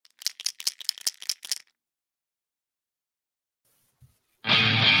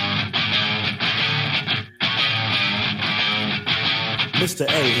Mr.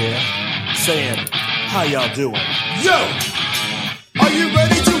 A here, saying, how y'all doing? Yo! Are you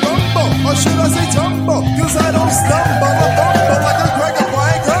ready to rumble? Or should I say tumble? Cause I don't stumble or bumble like a cracker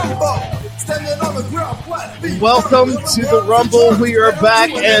quiet gumbo. Standing on the ground flat feet. Welcome to the Rumble. We are back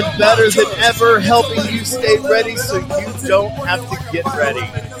and better than ever, helping you stay ready so you don't have to get ready.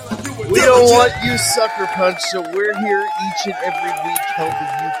 We don't want you sucker punch, so we're here each and every week helping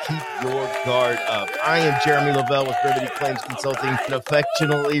you keep your guard up. I am Jeremy Lavelle with Remedy Claims Consulting,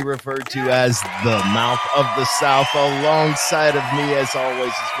 affectionately referred to as the Mouth of the South. Alongside of me, as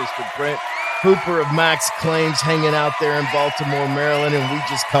always, is Mr. Brent Hooper of Max Claims, hanging out there in Baltimore, Maryland, and we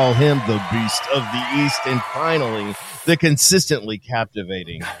just call him the Beast of the East. And finally, the consistently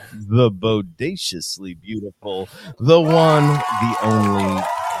captivating, the bodaciously beautiful, the one, the only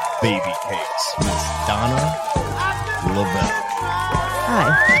baby cakes, Miss Donna Lavelle.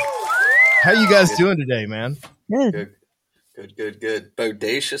 Hi. How you guys doing today, man? Good. Good.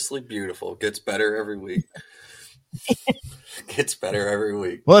 Bodaciously beautiful. Gets better every week. Gets better every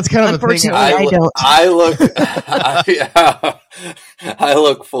week. Well, it's kind of a thing. I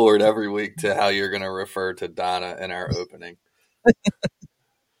look forward every week to how you're going to refer to Donna in our opening.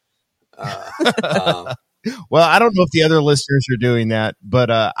 Well, I don't know if the other listeners are doing that,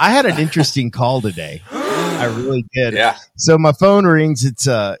 but I had an interesting call today. I really did. Yeah. So my phone rings. It's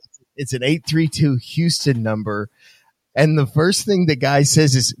an 832 Houston number, and the first thing the guy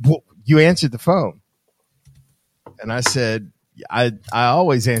says is, well, "You answered the phone." And I said, "I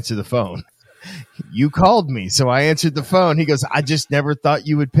always answer the phone. You called me, so I answered the phone." He goes, "I just never thought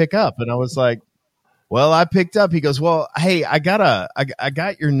you would pick up." And I was like, "Well, I picked up." He goes, "Well, hey, I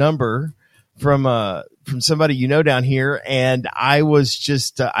got your number from somebody you know down here, and I was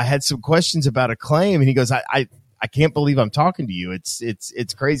just I had some questions about a claim." And he goes, I can't believe I'm talking to you.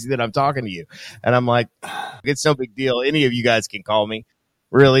 It's crazy that I'm talking to you." And I'm like, "It's no big deal. Any of you guys can call me,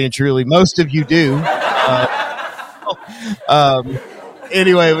 really and truly. Most of you do."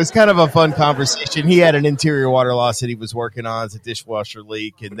 Anyway, it was kind of a fun conversation. He had an interior water loss that he was working on. It's a dishwasher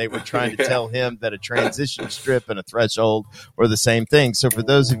leak, and they were trying to tell him that a transition strip and a threshold were the same thing. So for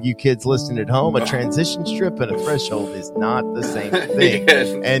those of you kids listening at home, a transition strip and a threshold is not the same thing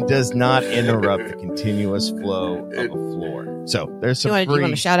and does not interrupt the continuous flow of a floor. So there's some Do you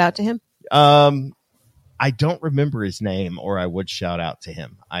want to shout out to him? I don't remember his name, or I would shout out to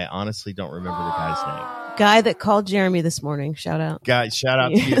him. I honestly don't remember the guy's name. Guy that called Jeremy this morning. Shout out. Guys, shout out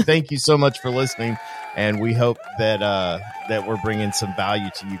to you. Thank you so much for listening, and we hope that that we're bringing some value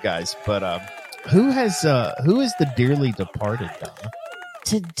to you guys. But who is the dearly departed, Donna?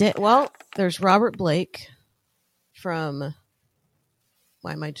 Today, well, there's Robert Blake from.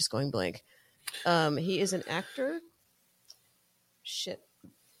 Why am I just going blank? He is an actor. Shit,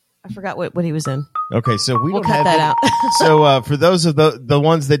 I forgot what he was in. Okay, so we'll cut that out. So for those of the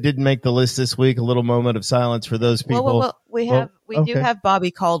ones that didn't make the list this week, a little moment of silence for those people. Well, we do have Bobby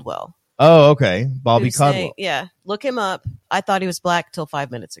Caldwell. Oh, okay, Bobby Caldwell. Yeah, look him up. I thought he was black till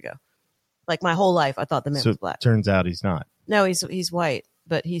 5 minutes ago. Like my whole life, I thought the man was black. Turns out he's not. No, he's white,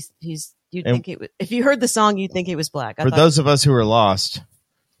 but he's. You'd think it was, if you heard the song, you'd think he was black. For those of us who are lost,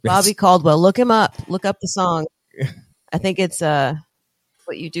 Bobby Caldwell, look him up. Look up the song. I think it's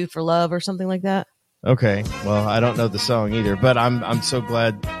What You Do for Love or something like that. Okay, well, I don't know the song either, but I'm so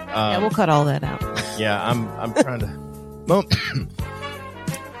glad. Yeah, we'll cut all that out. Yeah, I'm trying to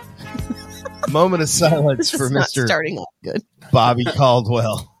moment of silence for Mr. Starting off good. Bobby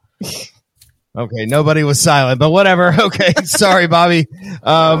Caldwell. Okay, nobody was silent, but whatever. Okay, sorry, Bobby.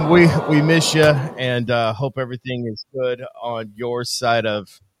 We miss you, and hope everything is good on your side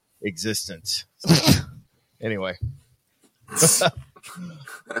of existence. Anyway,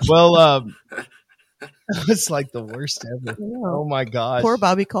 well, it's like the worst ever. Oh my gosh, poor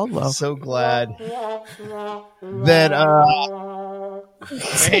Bobby Caldwell. I'm so glad that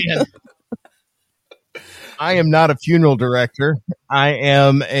man. I am not a funeral director. I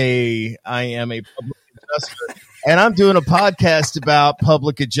am a public adjuster, and I'm doing a podcast about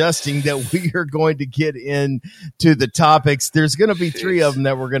public adjusting that we are going to get into the topics. There's going to be 3 of them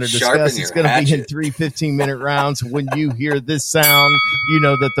that we're going to discuss. It's going to be in 3 15-minute rounds. When you hear this sound, you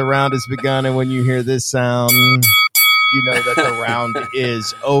know that the round has begun, and when you hear this sound, you know that the round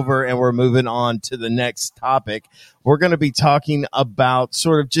is over, and we're moving on to the next topic. We're going to be talking about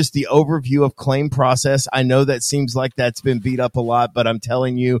sort of just the overview of claim process. I know that seems like that's been beat up a lot, but I'm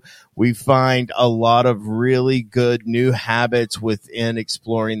telling you, we find a lot of really good new habits within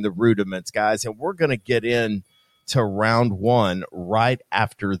exploring the rudiments, guys, and we're going to get into round 1 right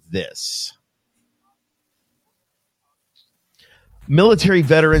after this. Military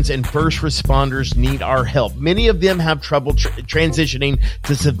veterans and first responders need our help. Many of them have trouble transitioning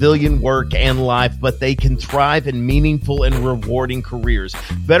to civilian work and life, but they can thrive in meaningful and rewarding careers.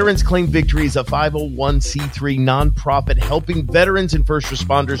 Veterans Claim Victory is a 501c3 nonprofit helping veterans and first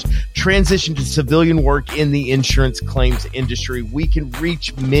responders transition to civilian work in the insurance claims industry. We can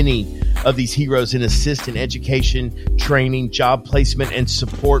reach many of these heroes and assist in education, training, job placement, and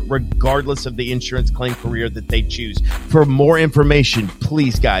support regardless of the insurance claim career that they choose. For more information,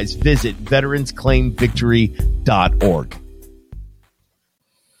 please, guys, visit veteransclaimvictory.org.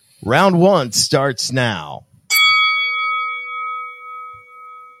 Round 1 starts now.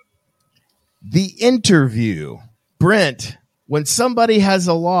 The interview. Brent, when somebody has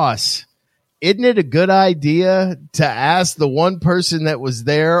a loss, isn't it a good idea to ask the one person that was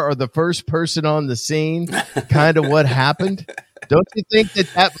there or the first person on the scene kind of what happened? Don't you think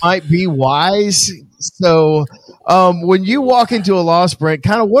that might be wise? So when you walk into a loss, Brent,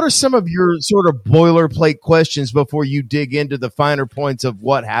 kind of what are some of your sort of boilerplate questions before you dig into the finer points of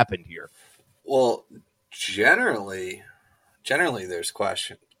what happened here? Well, generally there's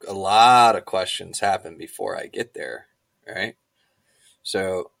a lot of questions happen before I get there, right?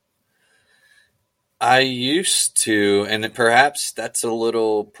 So I used to, and perhaps that's a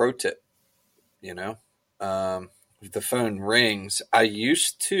little pro tip, if the phone rings, I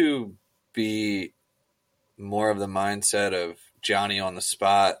used to be more of the mindset of Johnny on the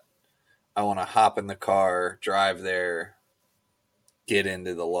spot. I want to hop in the car, drive there, get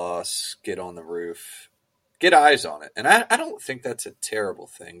into the loss, get on the roof, get eyes on it. And I don't think that's a terrible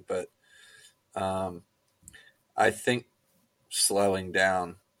thing, but I think slowing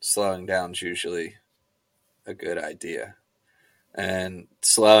down is usually a good idea. And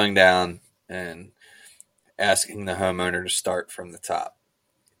slowing down and asking the homeowner to start from the top.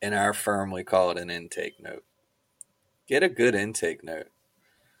 In our firm, we call it an intake note. Get a good intake note.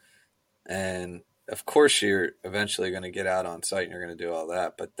 And of course, you're eventually going to get out on site and you're going to do all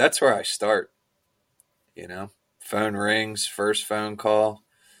that. But that's where I start. Phone rings, first phone call,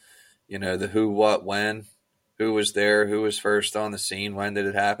 the who, what, when, who was there, who was first on the scene, when did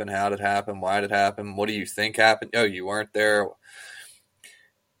it happen, how did it happen, why did it happen, what do you think happened? Oh, you weren't there.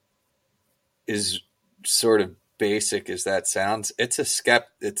 Is sort of basic as that sounds. It's a step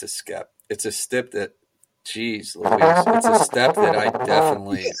that, geez, Louise, it's a step that I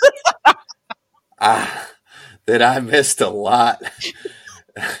definitely, that I missed a lot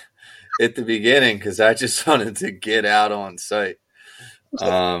at the beginning because I just wanted to get out on site.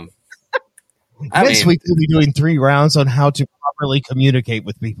 Next week we'll be doing 3 rounds on how to properly communicate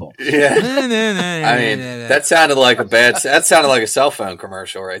with people. Yeah, that sounded like a cell phone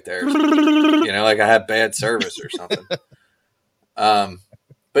commercial right there. Like I had bad service or something.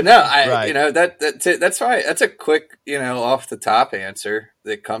 But no, right. That's right. That's a quick, off the top answer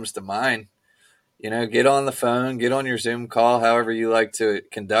that comes to mind. Get on the phone, get on your Zoom call, however you like to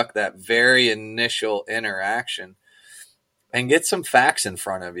conduct that very initial interaction, and get some facts in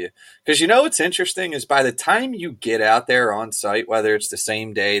front of you. Because what's interesting is by the time you get out there on site, whether it's the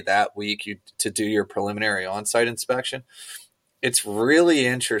same day, that week, to do your preliminary on-site inspection, it's really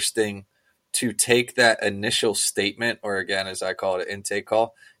interesting to take that initial statement, or again, as I call it, an intake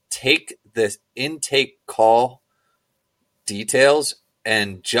call, take the intake call details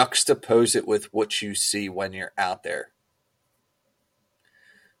and juxtapose it with what you see when you're out there.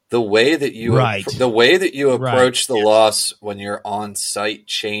 The way that you approach the loss when you're on site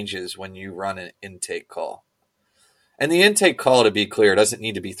changes when you run an intake call. And the intake call, to be clear, doesn't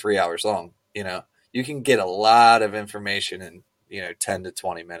need to be 3 hours long. You can get a lot of information in 10 to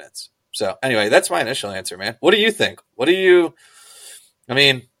 20 minutes. So anyway, that's my initial answer, man. What do you think? What's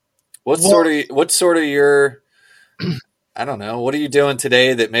sort of your, I don't know, what are you doing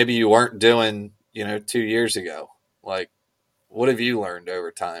today that maybe you weren't doing, 2 years ago? Like, what have you learned over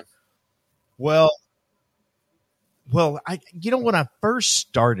time? Well, when I first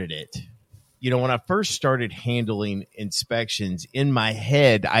started when I first started handling inspections, in my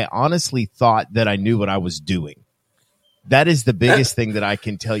head, I honestly thought that I knew what I was doing. That is the biggest thing that I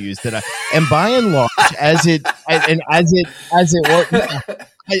can tell you is that and by and large, as it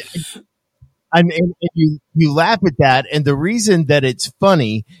and you laugh at that, and the reason that it's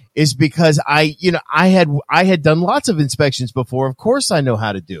funny is because I had done lots of inspections before. Of course, I know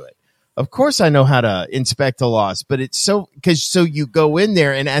how to do it. Of course, I know how to inspect a loss. But it's so you go in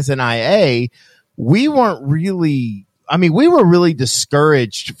there, and as an IA, we were really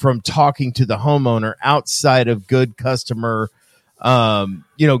discouraged from talking to the homeowner outside of good customer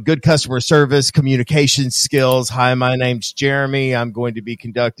good customer service, communication skills. Hi, my name's Jeremy. I'm going to be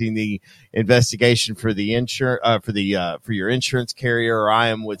conducting the investigation for the for your insurance carrier, or I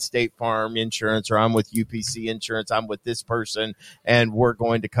am with State Farm Insurance, or I'm with UPC Insurance. I'm with this person, and we're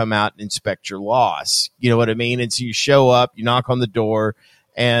going to come out and inspect your loss. You know what I mean? And so you show up, you knock on the door,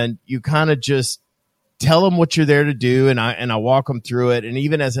 and you kind of just tell them what you're there to do, and I walk them through it. And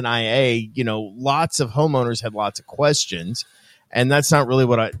even as an IA, lots of homeowners had lots of questions. And that's not really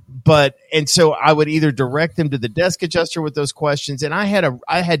and so I would either direct them to the desk adjuster with those questions, and I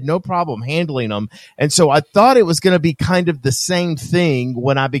had no problem handling them. And so I thought it was going to be kind of the same thing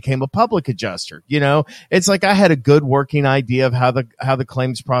when I became a public adjuster. It's like I had a good working idea of how the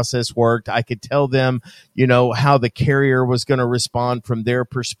claims process worked. I could tell them, how the carrier was going to respond from their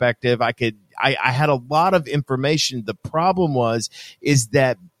perspective. I had a lot of information. The problem is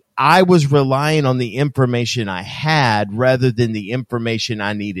that I was relying on the information I had rather than the information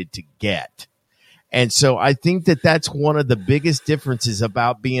I needed to get. And so I think that that's one of the biggest differences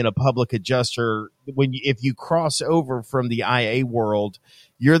about being a public adjuster. If you cross over from the IA world,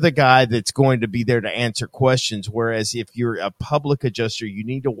 you're the guy that's going to be there to answer questions. Whereas if you're a public adjuster, you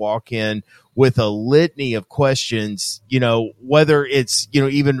need to walk in with a litany of questions, whether it's,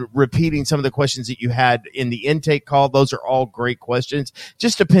 even repeating some of the questions that you had in the intake call. Those are all great questions.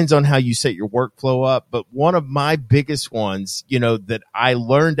 Just depends on how you set your workflow up. But one of my biggest ones, that I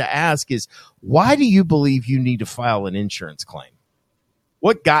learned to ask is, why do you believe you need to file an insurance claim?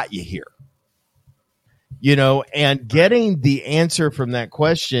 What got you here? And getting the answer from that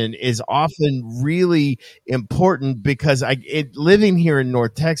question is often really important, because living here in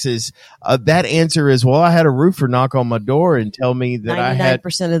North Texas, that answer is, well, I had a roofer knock on my door and tell me that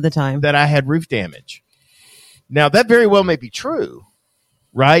 99% of the time that I had roof damage. Now, that very well may be true,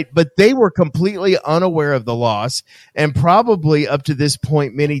 right? But they were completely unaware of the loss, and probably up to this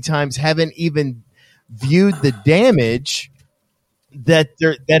point, many times haven't even viewed the damage that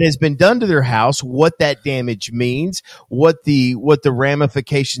has been done to their house, what that damage means, what the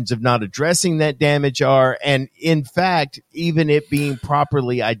ramifications of not addressing that damage are, and in fact, even it being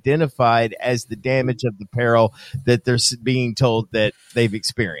properly identified as the damage of the peril that they're being told that they've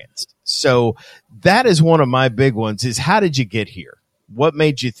experienced. So that is one of my big ones, is how did you get here? What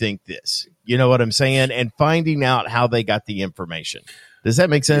made you think this? You know what I'm saying? And finding out how they got the information. Does that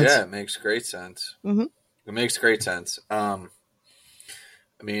make sense? Yeah, it makes great sense. Mm-hmm. It makes great sense.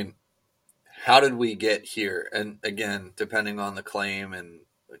 I mean, how did we get here? And again, depending on the claim and,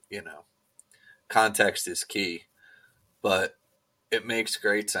 context is key, but it makes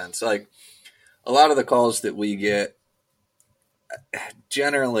great sense. Like a lot of the calls that we get,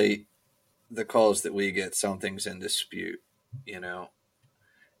 generally the calls that we get, something's in dispute,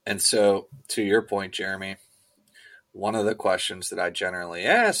 And so to your point, Jeremy, one of the questions that I generally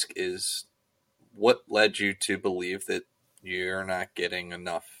ask is, what led you to believe that you're not getting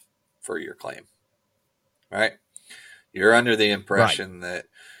enough for your claim, right? You're under the impression that,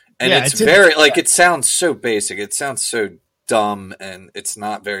 and it's very, it sounds so basic. It sounds so dumb, and it's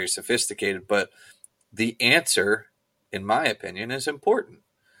not very sophisticated, but the answer, in my opinion, is important.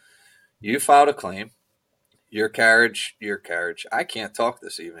 You filed a claim, your carriage, I can't talk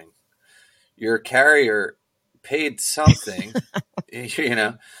this evening. Your carrier paid something,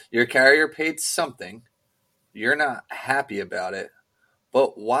 your carrier paid something. You're not happy about it,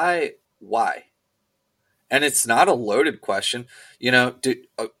 but why? And it's not a loaded question.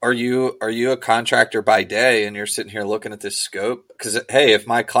 Are you a contractor by day, and you're sitting here looking at this scope? Because, hey, if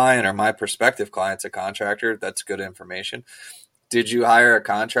my client or my prospective client's a contractor, that's good information. Did you hire a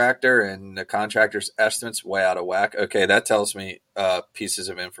contractor and the contractor's estimate's way out of whack? Okay, that tells me pieces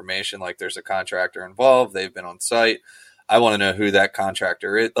of information, like there's a contractor involved, they've been on site. I want to know who that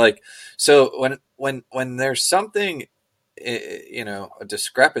contractor is. So when there's something, a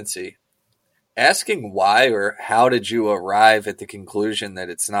discrepancy, asking why or how did you arrive at the conclusion that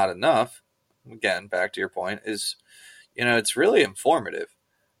it's not enough, again, back to your point, is, it's really informative.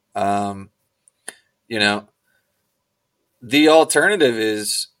 The alternative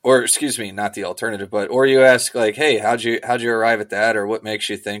is, or excuse me, not the alternative, or you ask like, hey, how'd you arrive at that? Or what makes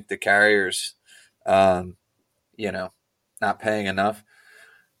you think the carrier's, not paying enough?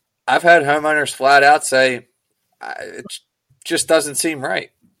 I've had homeowners flat out say, it just doesn't seem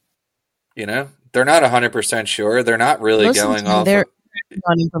right. They're not 100% sure. They're not really Most going of the time off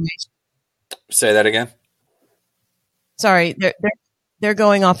on information. Say that again. Sorry, they're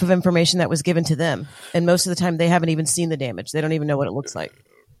going off of information that was given to them, and most of the time they haven't even seen the damage. They don't even know what it looks like.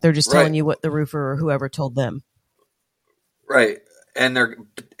 They're just telling you what the roofer or whoever told them. Right, and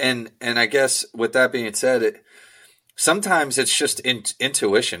I guess with that being said, sometimes it's just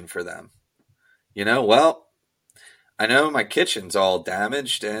intuition for them. Well, I know my kitchen's all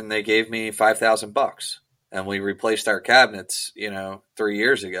damaged and they gave me $5,000 and we replaced our cabinets, 3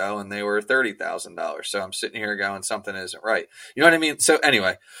 years ago and they were $30,000. So I'm sitting here going, something isn't right. You know what I mean? So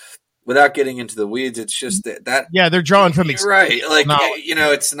anyway, without getting into the weeds, it's just that yeah, they're drawing from right. Like, knowledge.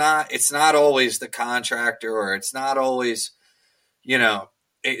 it's not always the contractor, or it's not always,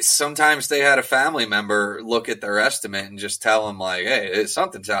 sometimes they had a family member look at their estimate and just tell them like, hey,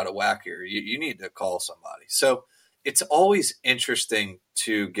 something's out of whack here. You need to call somebody. So it's always interesting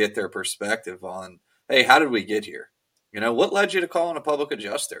to get their perspective on, hey, how did we get here? What led you to calling a public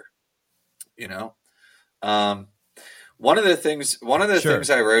adjuster? One of the things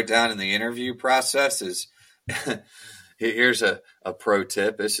I wrote down in the interview process is, here's a pro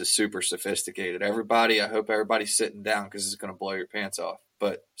tip. This is super sophisticated. Everybody, I hope everybody's sitting down because it's going to blow your pants off.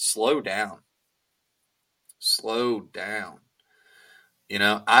 But slow down. Slow down.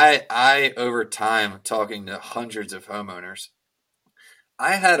 I over time, talking to hundreds of homeowners,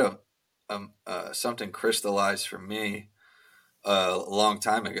 I had something crystallized for me a long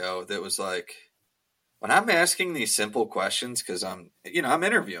time ago that was like, when I'm asking these simple questions, because I'm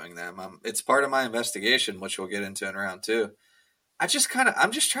interviewing them, it's part of my investigation, which we'll get into in round 2. I'm just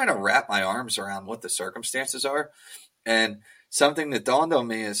trying to wrap my arms around what the circumstances are. And something that dawned on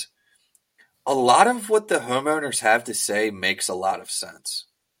me is a lot of what the homeowners have to say makes a lot of sense.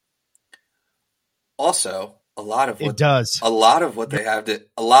 Also, a lot of what they have to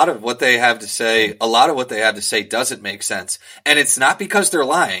say doesn't make sense. And it's not because they're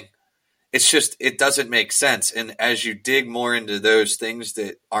lying. It's just, it doesn't make sense. And as you dig more into those things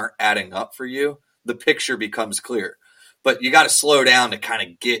that aren't adding up for you, the picture becomes clear. But you got to slow down to kind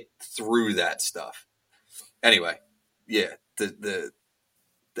of get through that stuff. Anyway, yeah,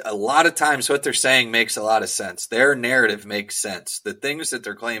 a lot of times what they're saying makes a lot of sense. Their narrative makes sense. The things that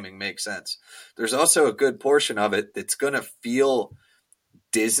they're claiming make sense. There's also a good portion of it that's going to feel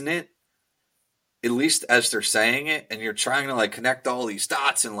dissonant, at least as they're saying it, and you're trying to like connect all these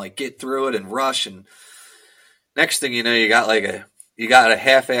dots and like get through it and rush. And next thing you know, you got a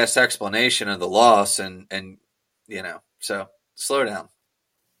half-ass explanation of the loss, and so slow down.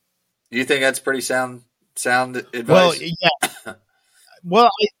 Do you think that's pretty sound advice? Well, yeah.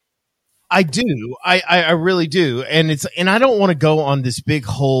 Well, I do. I really do. And I don't want to go on this big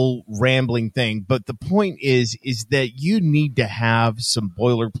whole rambling thing, but the point is that you need to have some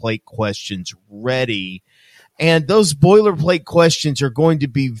boilerplate questions ready. And those boilerplate questions are going to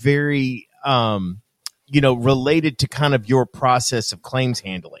be very, related to kind of your process of claims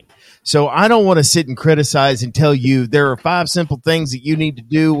handling. So I don't want to sit and criticize and tell you there are 5 simple things that you need to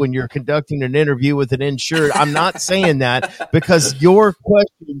do when you're conducting an interview with an insured. I'm not saying that, because your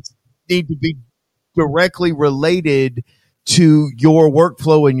questions need to be directly related to your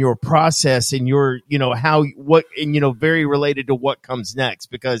workflow and your process and your, very related to what comes next.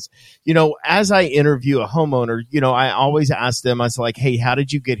 Because, as I interview a homeowner, I always ask them, I was like, hey, how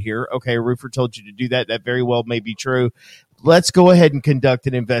did you get here? Okay, a roofer told you to do that. That very well may be true. Let's go ahead and conduct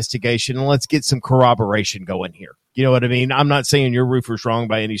an investigation and let's get some corroboration going here. You know what I mean? I'm not saying your roofer's wrong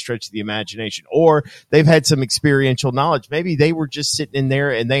by any stretch of the imagination, or they've had some experiential knowledge. Maybe they were just sitting in there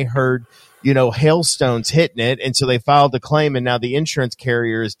and they heard, hailstones hitting it. And so they filed a claim and now the insurance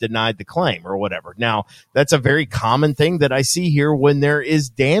carrier has denied the claim or whatever. Now that's a very common thing that I see here when there is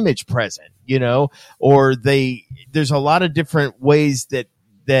damage present, or there's a lot of different ways that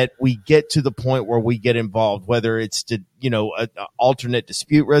we get to the point where we get involved, whether it's to, a alternate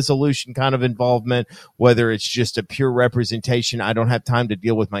dispute resolution kind of involvement, whether it's just a pure representation. I don't have time to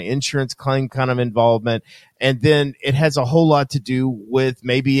deal with my insurance claim kind of involvement. And then it has a whole lot to do with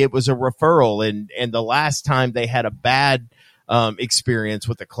maybe it was a referral and the last time they had a bad experience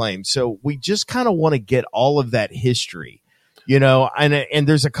with a claim. So we just kind of want to get all of that history, and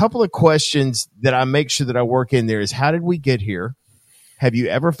there's a couple of questions that I make sure that I work in there is, how did we get here? Have you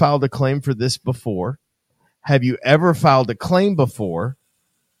ever filed a claim for this before? Have you ever filed a claim before?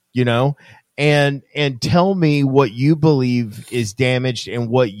 And tell me what you believe is damaged and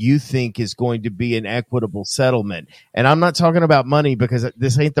what you think is going to be an equitable settlement. And I'm not talking about money, because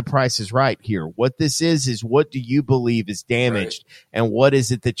this ain't The Price is Right here. What this is what do you believe is damaged, right, and what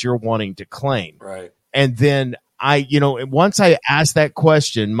is it that you're wanting to claim? Right. And then once I ask that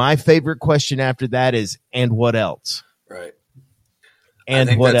question, my favorite question after that is, and what else? Right.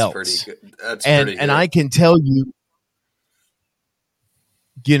 And what else? Pretty good. That's pretty good. And I can tell you,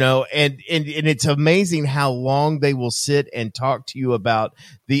 you know, and it's amazing how long they will sit and talk to you about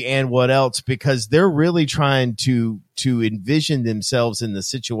the and what else, because they're really trying to envision themselves in the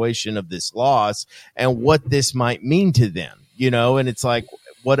situation of this loss and what this might mean to them, you know. And it's like,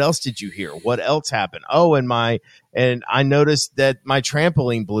 what else did you hear? What else happened? Oh, and I noticed that my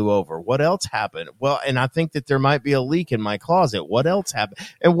trampoline blew over. What else happened? Well, and I think that there might be a leak in my closet. What else happened?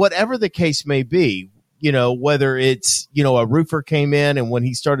 And whatever the case may be, you know, whether it's, you know, a roofer came in and when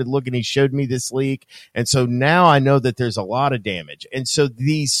he started looking, he showed me this leak. And so now I know that there's a lot of damage. And so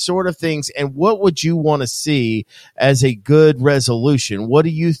these sort of things, and what would you want to see as a good resolution? What do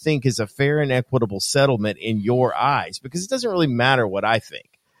you think is a fair and equitable settlement in your eyes? Because it doesn't really matter what I think.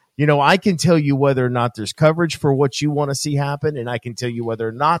 You know, I can tell you whether or not there's coverage for what you want to see happen, and I can tell you whether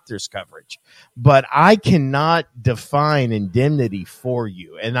or not there's coverage. But I cannot define indemnity for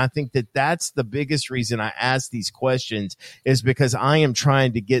you. And I think that that's the biggest reason I ask these questions, is because I am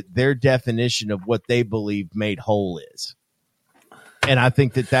trying to get their definition of what they believe made whole is. And I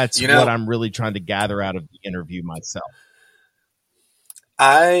think that that's what I'm really trying to gather out of the interview myself.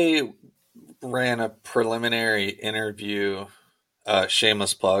 I ran a preliminary interview.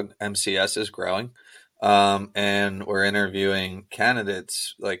 Shameless plug, MCS is growing. And we're interviewing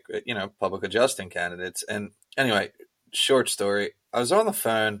candidates, like, you know, public adjusting candidates. And anyway, short story, I was on the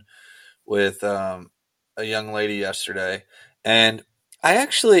phone with a young lady yesterday, and I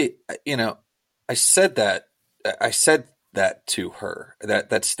actually, you know, I said that to her,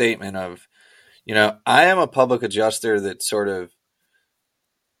 that statement of, you know, I am a public adjuster that sort of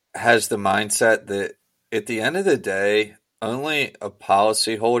has the mindset that at the end of the day, only a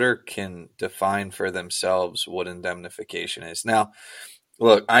policyholder can define for themselves what indemnification is. Now,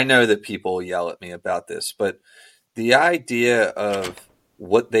 look, I know that people yell at me about this, but the idea of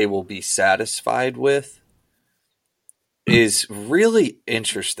what they will be satisfied with is really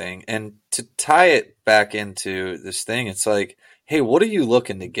interesting. And to tie it back into this thing, it's like, hey, what are you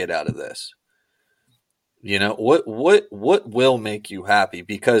looking to get out of this? You know, what will make you happy?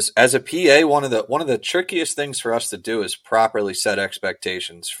 Because as a PA, one of the trickiest things for us to do is properly set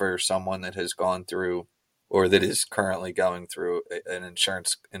expectations for someone that has gone through or that is currently going through an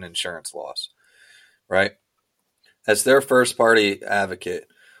insurance loss, right? As their first party advocate,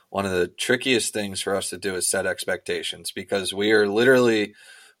 one of the trickiest things for us to do is set expectations, because we are literally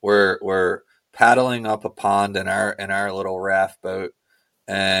we're paddling up a pond in our little raft boat,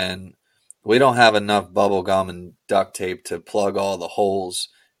 and we don't have enough bubble gum and duct tape to plug all the holes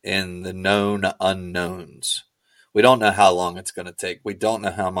in the known unknowns. We don't know how long it's going to take. We don't know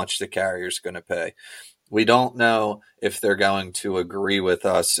how much the carrier's going to pay. We don't know if they're going to agree with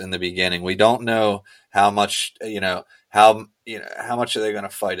us in the beginning. We don't know how much, how much are they going to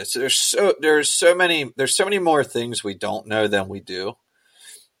fight us? There's so many more things we don't know than we do.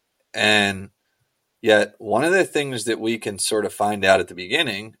 And yet, one of the things that we can sort of find out at the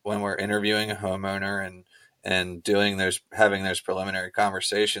beginning when we're interviewing a homeowner and having those preliminary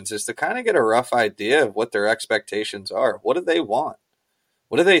conversations is to kind of get a rough idea of what their expectations are. What do they want?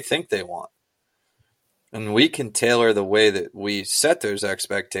 What do they think they want? And we can tailor the way that we set those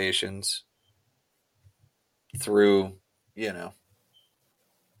expectations through,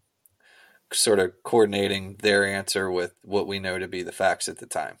 sort of coordinating their answer with what we know to be the facts at the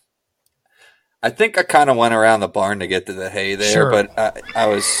time. I think I kind of went around the barn to get to the hay there, sure. But I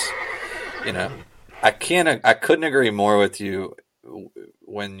was, I couldn't agree more with you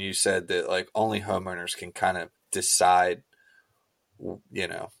when you said that, like, only homeowners can kind of decide,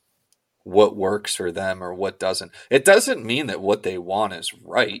 what works for them or what doesn't. It doesn't mean that what they want is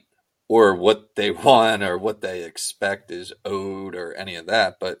right, or what they want or what they expect is owed or any of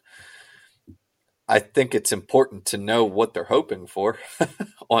that, but I think it's important to know what they're hoping for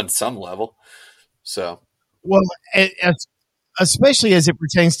on some level. So, well, especially as it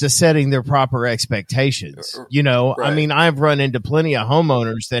pertains to setting their proper expectations, right. I mean, I've run into plenty of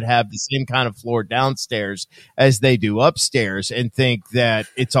homeowners that have the same kind of floor downstairs as they do upstairs and think that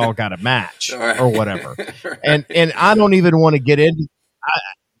it's all got to match right. or whatever. Right. And I don't even want to get into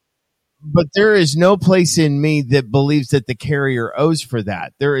but there is no place in me that believes that the carrier owes for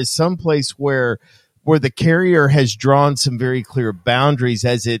that. There is some place where the carrier has drawn some very clear boundaries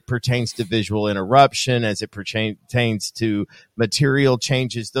as it pertains to visual interruption, as it pertains to material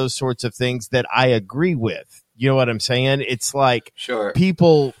changes, those sorts of things that I agree with. You know what I'm saying? It's like sure.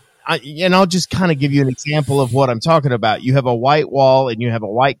 People, and I'll just kind of give you an example of what I'm talking about. You have a white wall and you have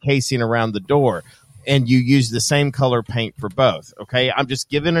a white casing around the door, and you use the same color paint for both. Okay. I'm just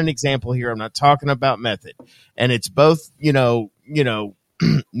giving an example here. I'm not talking about method. And it's both,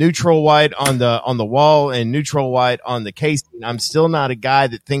 neutral white on the wall and neutral white on the casing. I'm still not a guy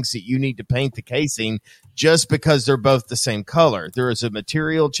that thinks that you need to paint the casing just because they're both the same color. There is a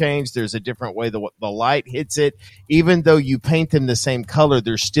material change. There's a different way the light hits it. Even though you paint them the same color,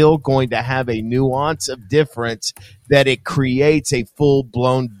 they're still going to have a nuance of difference that it creates a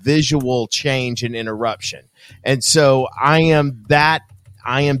full-blown visual change and interruption. And so I am that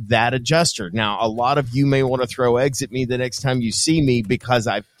adjuster. Now, a lot of you may want to throw eggs at me the next time you see me because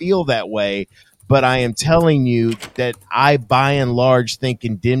I feel that way, but I am telling you that I, by and large, think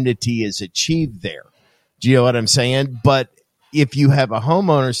indemnity is achieved there. Do you know what I'm saying? But if you have a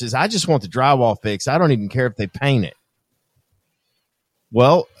homeowner who says, I just want the drywall fixed, I don't even care if they paint it.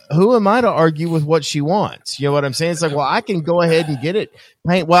 Well, who am I to argue with what she wants? You know what I'm saying? It's like, well, I can go ahead and get it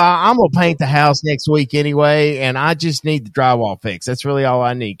paint. Well, I'm going to paint the house next week anyway, and I just need the drywall fixed. That's really all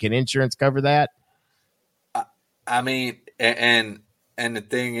I need. Can insurance cover that? I mean, and the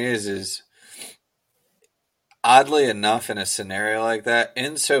thing is oddly enough, in a scenario like that,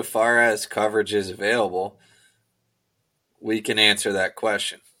 insofar as coverage is available, we can answer that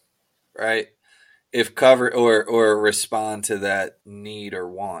question, right? If cover or respond to that need or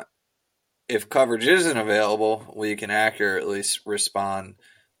want. If coverage isn't available, we can accurately respond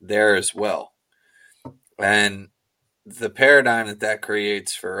there as well. And the paradigm that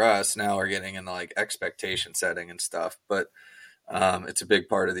creates for us, now we're getting into like expectation setting and stuff, but it's a big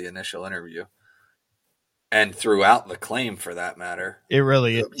part of the initial interview. And throughout the claim, for that matter. It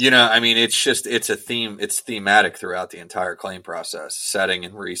really is. You know, I mean, it's a theme. It's thematic throughout the entire claim process, setting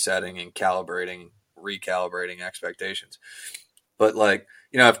and resetting and recalibrating expectations. But like,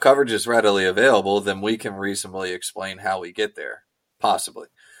 you know, if coverage is readily available, then we can reasonably explain how we get there, possibly.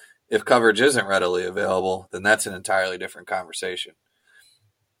 If coverage isn't readily available, then that's an entirely different conversation.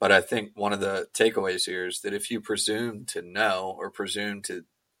 But I think one of the takeaways here is that if you presume to know or presume to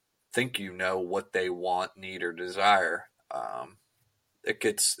think you know what they want, need, or desire, that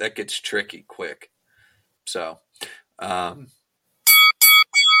gets tricky quick. So,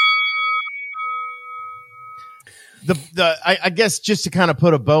 I guess just to kind of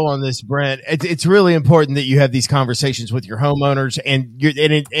put a bow on this, Brent, it's really important that you have these conversations with your homeowners,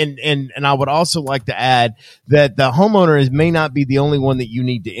 and I would also like to add that the homeowner may not be the only one that you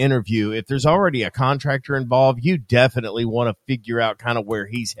need to interview. If there's already a contractor involved, you definitely want to figure out kind of where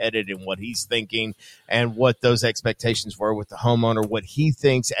he's headed and what he's thinking and what those expectations were with the homeowner, what he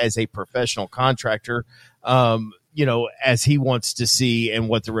thinks as a professional contractor, you know, as he wants to see, and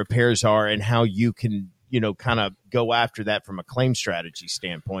what the repairs are and how you can, you know, kind of go after that from a claim strategy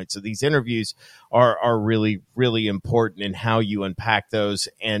standpoint. So these interviews are really, really important in how you unpack those,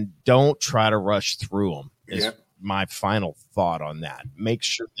 and don't try to rush through them is my final thought on that. Make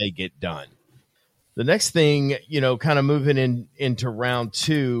sure they get done. The next thing, you know, kind of moving into round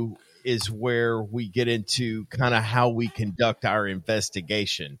two is where we get into kind of how we conduct our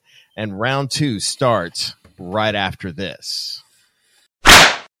investigation. And round two starts right after this.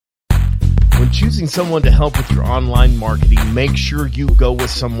 When choosing someone to help with your online marketing, make sure you go with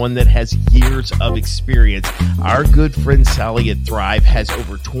someone that has years of experience. Our good friend Sally at Thrive has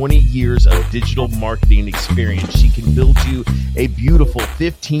over 20 years of digital marketing experience. She can build you a beautiful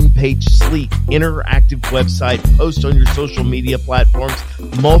 15-page, sleek, interactive website, post on your social media platforms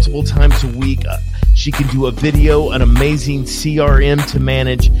multiple times a week. She can do a video, an amazing CRM to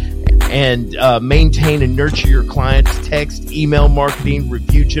manage and maintain and nurture your clients' text, email marketing,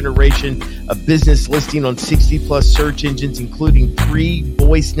 review generation, a business listing on 60-plus search engines, including 3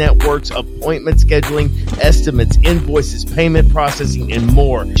 voice networks, appointment scheduling, estimates, invoices, payment processing, and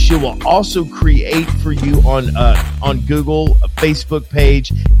more. She will also create for you on Google, a Facebook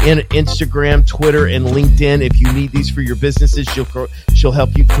page, in Instagram, Twitter, and LinkedIn. If you need these for your businesses, she'll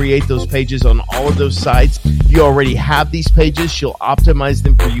help you create those pages on all of those sites. If you already have these pages, she'll optimize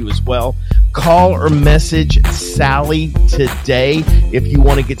them for you as well. Call or message Sally today. If you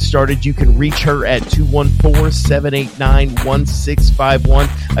want to get started, you can reach her at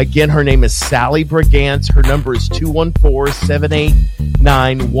 214-789-1651. Again, her name is Sally Brigance. Her number is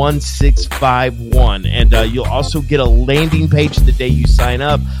 214-789-1651. And you'll also get a landing page the day you sign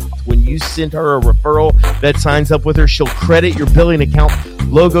up. When you send her a referral that signs up with her, she'll credit your billing account.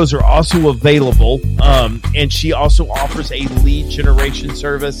 Logos are also available, and she also offers a lead generation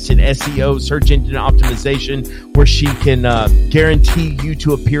service in SEO, search engine optimization, where she can guarantee you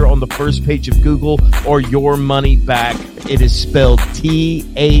to appear on the first page of Google or your money back. It is spelled THRYB,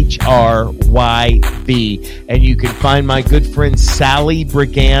 and you can find my good friend Sally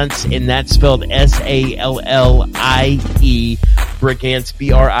Brigance, and that's spelled SALLIE Brigance,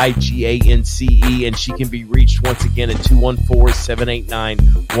 Brigance, and she can be reached once again at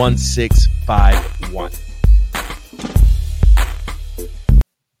 214-789-1651.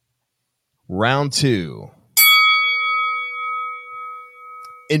 Round 2.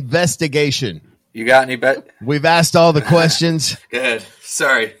 Investigation. You got any bet? We've asked all the questions. Good.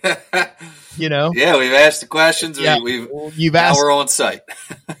 Sorry. You know? Yeah, we've asked the questions. Yeah. You've now asked. we're on site.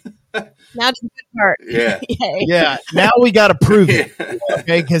 Now to the good part. Yeah. Yay. Yeah. Now we got to prove it. Yeah.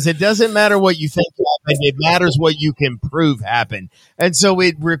 Okay. Because it doesn't matter what you think happened. It matters what you can prove happened. And so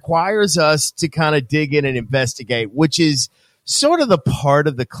it requires us to kind of dig in and investigate, which is sort of the part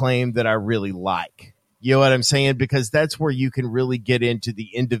of the claim that I really like. You know what I'm saying? Because that's where you can really get into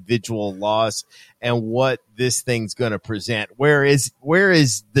the individual loss and what this thing's going to present. Where is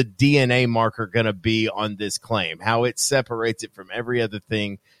the DNA marker going to be on this claim? How it separates it from every other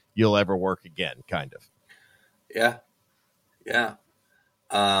thing you'll ever work again, kind of. Yeah. Yeah.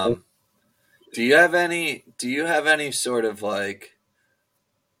 Do you have any sort of like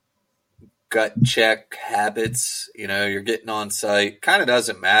gut check habits? You know, you're getting on site. Kind of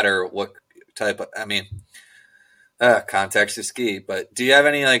doesn't matter what type of, context is key, but do you have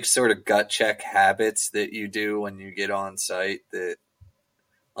any like sort of gut check habits that you do when you get on site that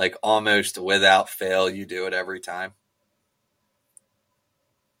like almost without fail you do it every time?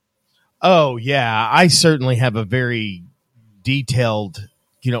 Oh yeah, I certainly have a very detailed,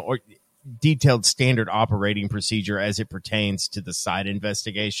 detailed standard operating procedure as it pertains to the site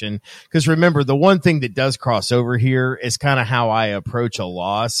investigation. Because remember, the one thing that does cross over here is kind of how I approach a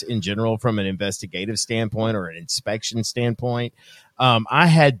loss in general from an investigative standpoint or an inspection standpoint. I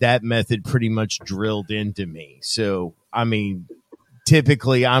had that method pretty much drilled into me. So, I mean,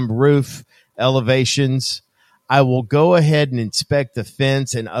 typically I'm roof elevations. I will go ahead and inspect the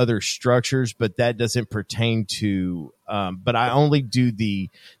fence and other structures, but that doesn't pertain to, but I only do the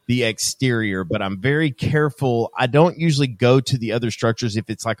exterior, but I'm very careful. I don't usually go to the other structures if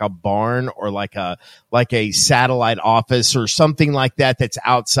it's like a barn or like a satellite office or something like that that's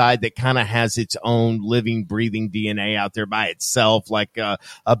outside that kind of has its own living, breathing DNA out there by itself, like a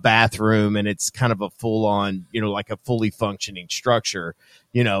bathroom, and it's kind of a full on, like a fully functioning structure.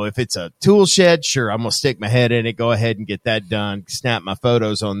 If it's a tool shed, sure, I'm going to stick my head in it, go ahead and get that done, snap my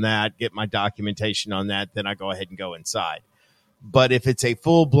photos on that, get my documentation on that, then I go ahead and go inside. But if it's a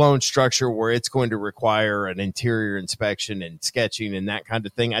full-blown structure where it's going to require an interior inspection and sketching and that kind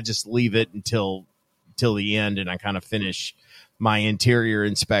of thing, I just leave it until the end, and I kind of finish my interior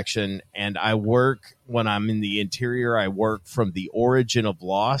inspection. And I work, when I'm in the interior, I work from the origin of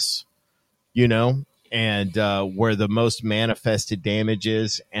loss, and where the most manifested damage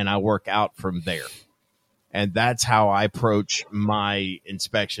is, and I work out from there. And that's how I approach my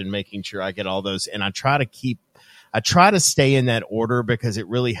inspection, making sure I get all those. And I try to stay in that order because it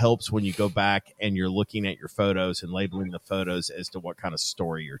really helps when you go back and you're looking at your photos and labeling the photos as to what kind of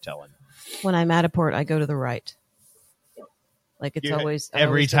story you're telling. When I'm at a port, I go to the right. Like it's always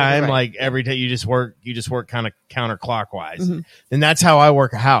every time you just work kind of counterclockwise. Mm-hmm. And that's how I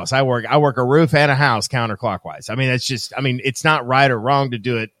work a house. I work a roof and a house counterclockwise. I mean, it's not right or wrong to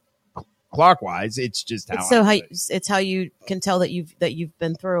do it clockwise. It's just how it's how you can tell that you've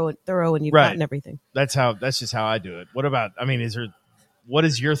been thorough and you've gotten everything. That's just how I do it. What about, what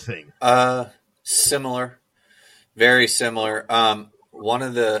is your thing? Similar, very similar. One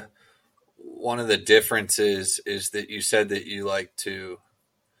of the differences is that you said that you like to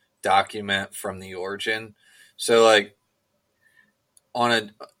document from the origin. So like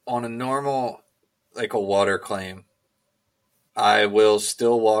on a normal, like a water claim, I will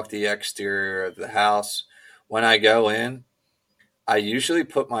still walk the exterior of the house. When I go in, I usually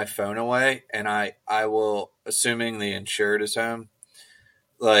put my phone away, and I will, assuming the insured is home,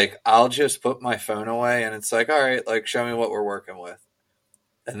 like I'll just put my phone away, and it's like, all right, like show me what we're working with.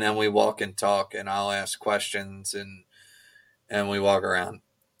 And then we walk and talk, and I'll ask questions, and we walk around.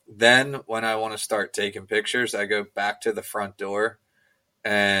 Then when I want to start taking pictures, I go back to the front door,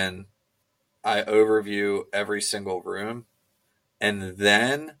 and I overview every single room. And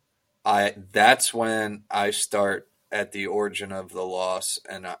then that's when I start at the origin of the loss,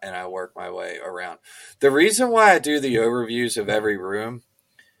 and I work my way around. The reason why I do the overviews of every room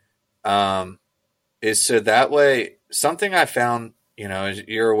is so that way, something I found, as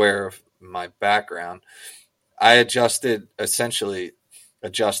you're aware of my background, I adjusted or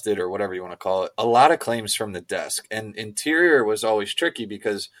whatever you want to call it, a lot of claims from the desk. And interior was always tricky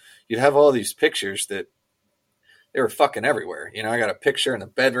because you'd have all these pictures that they were fucking everywhere. I got a picture in the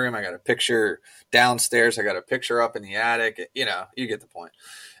bedroom. I got a picture downstairs. I got a picture up in the attic. You get the point.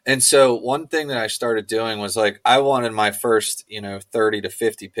 And so one thing that I started doing was like, I wanted my first, 30 to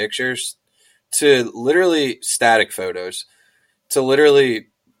 50 pictures to literally static photos, to literally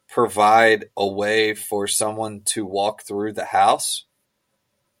provide a way for someone to walk through the house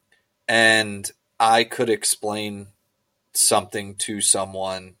and I could explain something to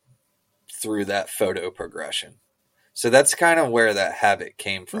someone through that photo progression. So that's kind of where that habit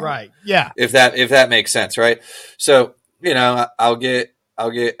came from. Right. Yeah. If that makes sense, right? So, I'll get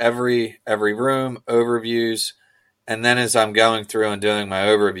every room overviews, and then as I'm going through and doing my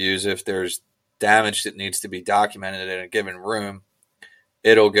overviews, if there's damage that needs to be documented in a given room,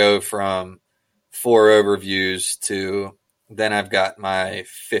 it'll go from 4 overviews to then I've got my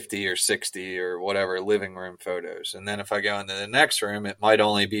 50 or 60 or whatever living room photos. And then if I go into the next room, it might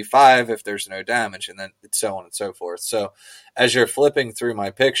only be 5 if there's no damage, and then so on and so forth. So as you're flipping through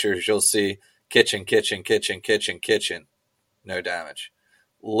my pictures, you'll see kitchen, kitchen, kitchen, kitchen, kitchen, no damage.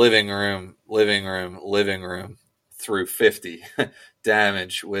 Living room, through 50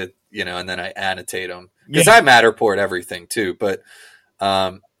 damage with, and then I annotate them. Because I Matterport everything too. But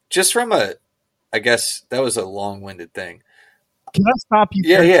just from I guess that was a long-winded thing. Can I stop you?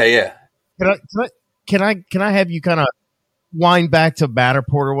 Yeah. Can I have you kind of wind back to Matterport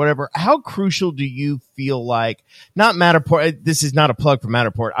or whatever? How crucial do you feel like, not Matterport, this is not a plug for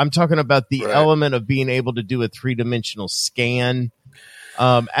Matterport, I'm talking about the element of being able to do a 3-dimensional scan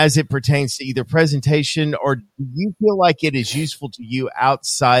as it pertains to either presentation, or do you feel like it is useful to you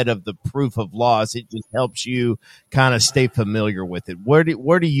outside of the proof of loss? It just helps you kind of stay familiar with it. Where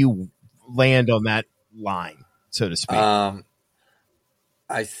do you land on that line, so to speak?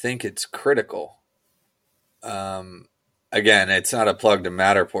 I think it's critical. Again, it's not a plug to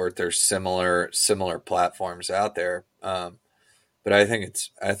Matterport. There's similar platforms out there, but I think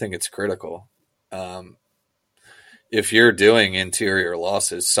it's critical. If you're doing interior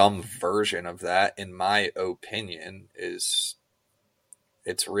losses, some version of that, in my opinion, it's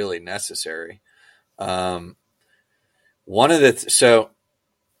really necessary. So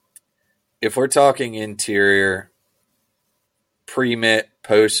if we're talking interior, pre-MIT,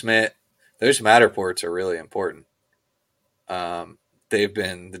 post-MIT, those Matterports are really important. They've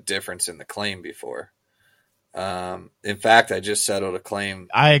been the difference in the claim before. In fact, I just settled a claim.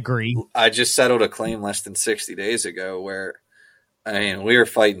 I agree. I just settled a claim less than 60 days ago where, we were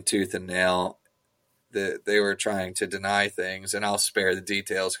fighting tooth and nail. They were trying to deny things, and I'll spare the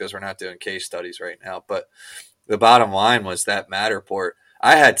details because we're not doing case studies right now. But the bottom line was that Matterport,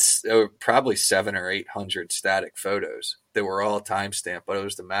 I had probably 700 or 800 static photos that were all timestamped, but it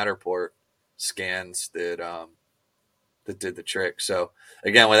was the Matterport scans that did the trick. So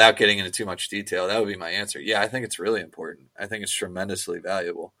again, without getting into too much detail, that would be my answer. Yeah, I think it's really important. I think it's tremendously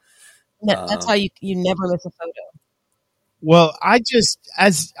valuable. Yeah, that's how you never miss a photo. Well,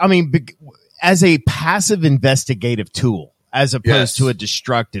 as a passive investigative tool, as opposed to a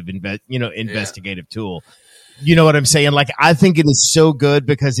destructive investigative tool. You know what I'm saying? Like, I think it is so good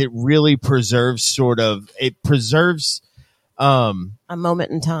because it really preserves a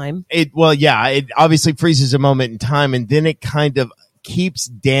moment in time. It obviously freezes a moment in time, and then it kind of keeps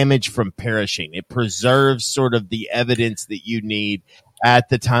damage from perishing. It preserves sort of the evidence that you need at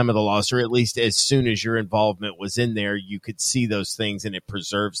the time of the loss, or at least as soon as your involvement was in there, you could see those things, and it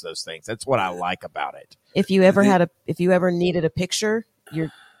preserves those things. That's what I like about it. If you ever needed a picture,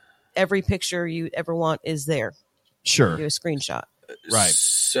 every picture you ever want is there. Sure. Do a screenshot. Right.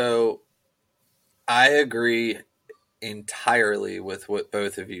 So I agree entirely with what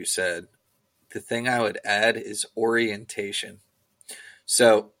both of you said. The thing I would add is orientation.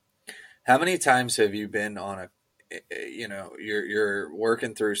 So how many times have you been on you're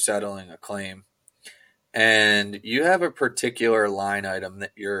working through settling a claim, and you have a particular line item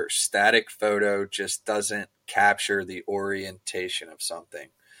that your static photo just doesn't capture the orientation of something.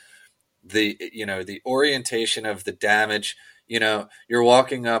 The orientation of the damage, you're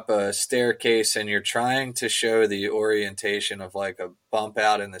walking up a staircase and you're trying to show the orientation of like a bump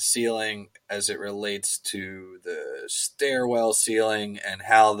out in the ceiling as it relates to the stairwell ceiling and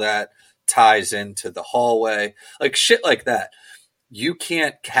how that ties into the hallway, like shit like that. You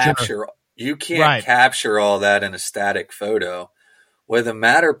can't capture, capture all that in a static photo. With a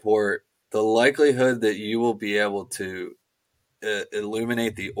Matterport, the likelihood that you will be able to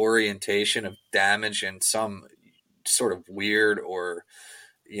illuminate the orientation of damage in some sort of weird or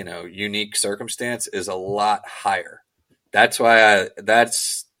unique circumstance is a lot higher. That's why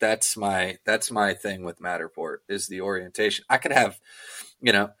that's my thing with Matterport is the orientation. I could have,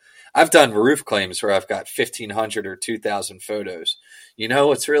 I've done roof claims where I've got 1,500 or 2,000 photos.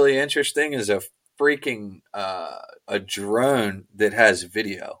 What's really interesting is a freaking a drone that has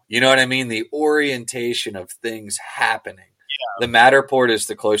video. You know what I mean? The orientation of things happening. Yeah. The Matterport is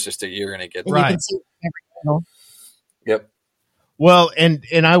the closest that you're going to get. And Right. you can see every angle. Yep. Well, and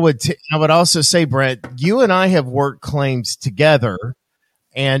I would also say, Brent, you and I have worked claims together,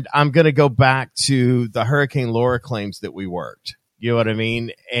 and I'm going to go back to the Hurricane Laura claims that we worked. You know what I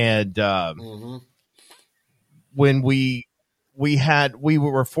mean? And when we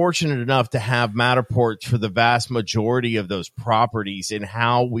were fortunate enough to have Matterports for the vast majority of those properties, and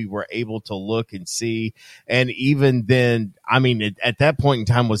how we were able to look and see. And even then, I mean, at that point in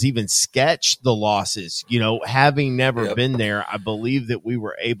time was even sketch the losses, you know, having never been there. I believe that we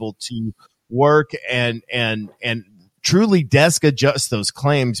were able to work and truly desk adjust those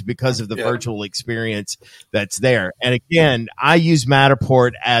claims because of the virtual experience that's there. And again, I use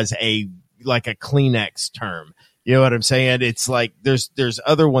Matterport as like a Kleenex term. You know what I'm saying? It's like there's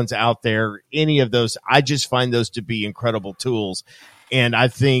other ones out there. Any of those, I just find those to be incredible tools. And I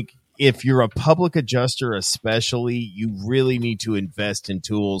think if you're a public adjuster, especially, you really need to invest in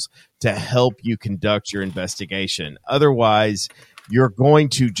tools to help you conduct your investigation. Otherwise, you're going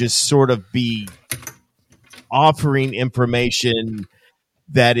to just sort of be offering information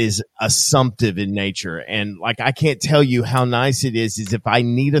that is assumptive in nature. And like, I can't tell you how nice it is if I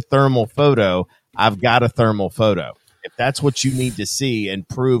need a thermal photo, I've got a thermal photo. If that's what you need to see and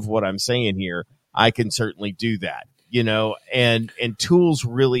prove what I'm saying here, I can certainly do that, you know, and tools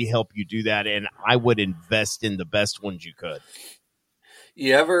really help you do that. And I would invest in the best ones you could.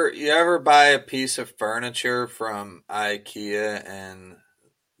 You ever buy a piece of furniture from IKEA and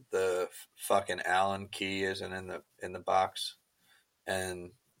the fucking Allen key isn't in the box,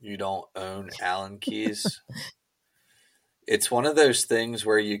 and you don't own Allen keys? It's one of those things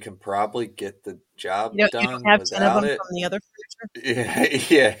where you can probably get the job done you don't have 10 of without them it. from the other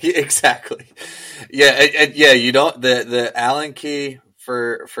furniture? Yeah, exactly. Yeah. You don't. The Allen key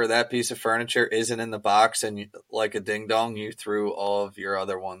for that piece of furniture isn't in the box, and like a ding dong, you threw all of your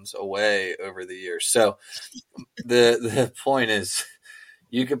other ones away over the years. So the point is,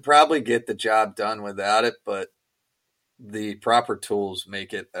 you could probably get the job done without it, but the proper tools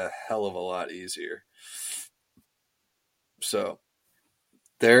make it a hell of a lot easier. So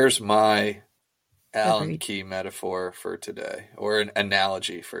there's my Allen key metaphor for today, or an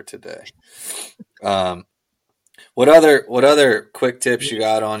analogy for today. What other quick tips you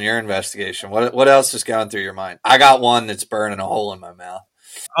got on your investigation? What else is going through your mind? I got one that's burning a hole in my mouth.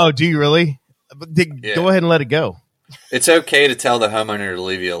 Oh, do you really? Go ahead and let it go. It's okay to tell the homeowner to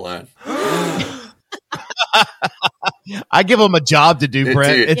leave you alone. I give them a job to do,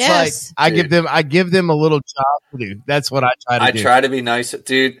 Brent. Dude, it's yes. like I give them a little job to do. That's what I try to do. I try to be nice,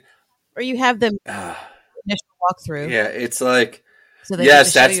 dude. Or you have them initial walkthrough. Yeah, it's like, So they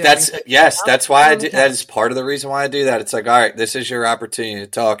yes, have to show you that's everything. yes, that's why I do. Okay. That is part of the reason why I do that. It's like, all right, this is your opportunity to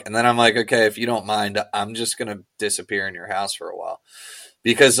talk, and then I'm like, okay, if you don't mind, I'm just gonna disappear in your house for a while,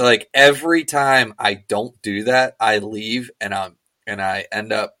 because like every time I don't do that, I leave and I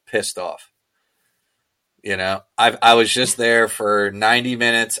end up pissed off. You know, I was just there for 90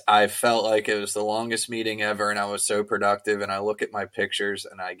 minutes. I felt like it was the longest meeting ever, and I was so productive. And I look at my pictures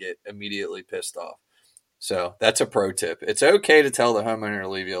and I get immediately pissed off. So that's a pro tip. It's okay to tell the homeowner to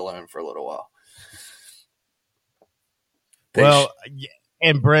leave you alone for a little while.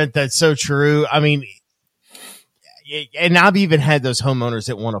 And Brent, that's so true. I mean, and I've even had those homeowners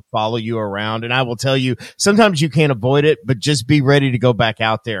that want to follow you around. And I will tell you, sometimes you can't avoid it, but just be ready to go back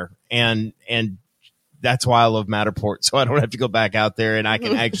out there. And that's why I love Matterport. So I don't have to go back out there, and I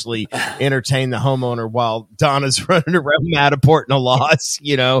can actually entertain the homeowner while Donna's running around Matterport in a loss.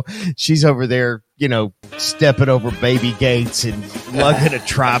 You know, she's over there, you know, stepping over baby gates and lugging a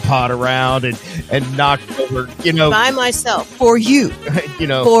tripod around and knocking over, you know, By myself. For you. you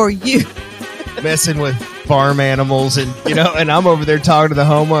know, For you. messing with farm animals, and you know, and I'm over there talking to the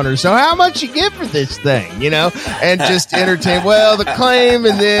homeowner. So how much you get for this thing, you know, and just entertain, well, the claim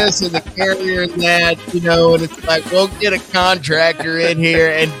and this and the carrier and that, you know, and it's like, we'll get a contractor in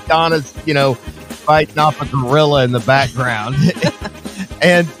here, and Donna's, you know, fighting off a gorilla in the background.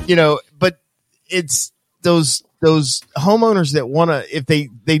 And, you know, but it's those homeowners that want to, if they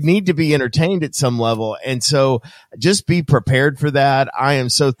need to be entertained at some level. And so just be prepared for that. I am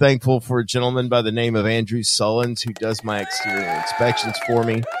so thankful for a gentleman by the name of Andrew Sullins, who does my exterior inspections for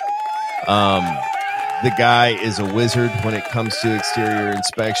me. The guy is a wizard when it comes to exterior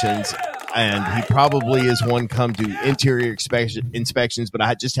inspections, and he probably is one come to interior inspections, but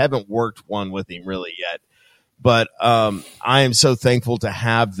I just haven't worked one with him really yet. But I am so thankful to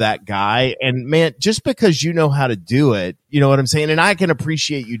have that guy. And man, just because you know how to do it, you know what I'm saying? And I can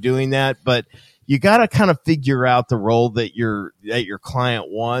appreciate you doing that. But you got to kind of figure out the role that your client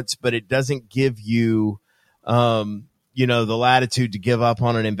wants, but it doesn't give you, the latitude to give up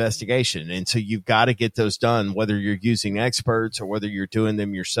on an investigation. And so you've got to get those done, whether you're using experts or whether you're doing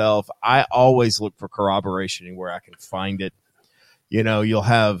them yourself. I always look for corroboration anywhere I can find it. You'll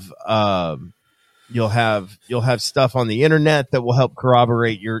have stuff on the internet that will help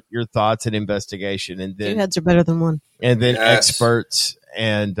corroborate your thoughts and investigation. And then 2 heads are better than 1. And then experts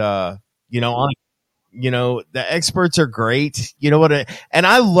and, the experts are great. And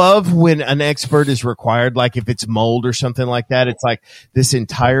I love when an expert is required, like if it's mold or something like that, it's like this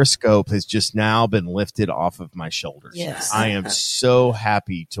entire scope has just now been lifted off of my shoulders. Yes. I am so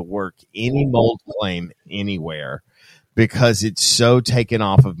happy to work any mold claim anywhere because it's so taken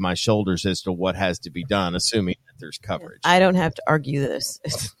off of my shoulders as to what has to be done, assuming that there's coverage. I don't have to argue this.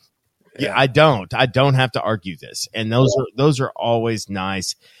 Yeah, I don't have to argue this. And those are always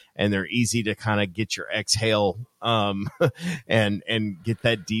nice. And they're easy to kind of get your exhale and get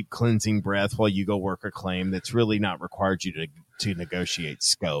that deep cleansing breath while you go work a claim that's really not required you to negotiate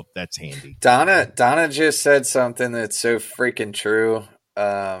scope. That's handy. Donna just said something that's so freaking true.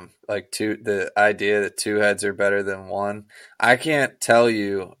 The idea that 2 heads are better than 1. I can't tell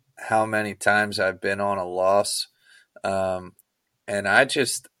you how many times I've been on a loss. And I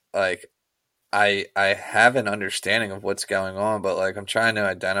just I have an understanding of what's going on, but I'm trying to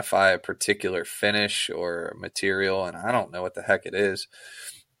identify a particular finish or material and I don't know what the heck it is.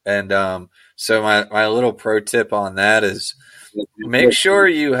 And so my little pro tip on that is make sure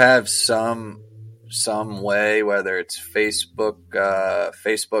you have some way, whether it's Facebook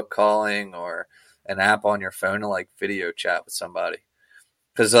calling or an app on your phone to video chat with somebody.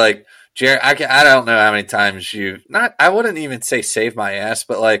 Cause Jerry, I don't know how many times I wouldn't even say save my ass,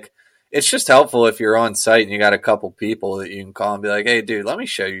 but it's just helpful if you're on site and you got a couple people that you can call and be like, hey, dude, let me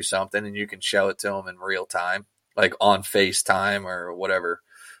show you something. And you can show it to them in real time, on FaceTime or whatever.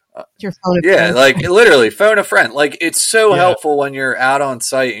 Your phone. Yeah, literally phone a friend. It's so helpful when you're out on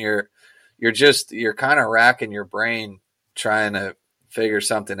site and you're kind of racking your brain trying to figure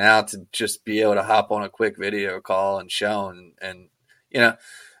something out to just be able to hop on a quick video call and show and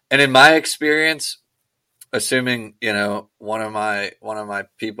in my experience, assuming, one of my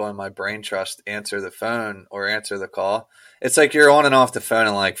people in my brain trust answer the phone or answer the call, it's you're on and off the phone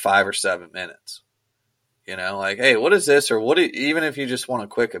in 5 or 7 minutes. Hey, what is this? Or even if you just want a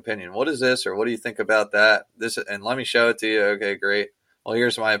quick opinion, what is this? Or what do you think about that? And let me show it to you. Okay, great. Well,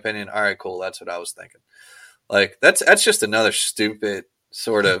 here's my opinion. All right, cool. That's what I was thinking. That's just another stupid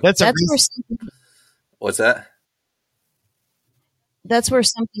sort of. What's that? That's where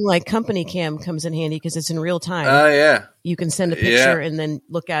something like Company Cam comes in handy because it's in real time. Oh, yeah. You can send a picture and then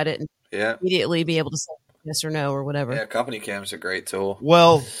look at it and immediately be able to say yes or no or whatever. Yeah, Company Cam is a great tool.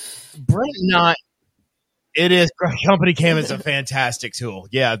 Well, Brent it is. Company Cam is a fantastic tool.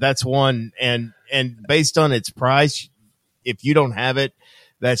 Yeah, that's one. And based on its price, if you don't have it,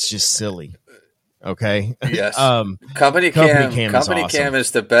 that's just silly. Okay. Yes. Company Cam is awesome. Cam is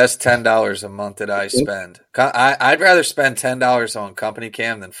the best $10 a month that I spend. I'd rather spend $10 on Company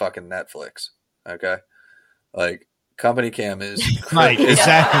Cam than fucking Netflix. Okay. Company Cam is right.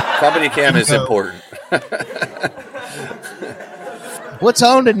 Exactly. Company Cam is important. What's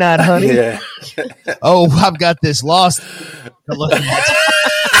on tonight, honey? Yeah. Oh, I've got this lost.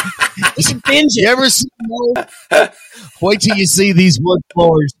 You should binge it. You ever see wait till you see these wood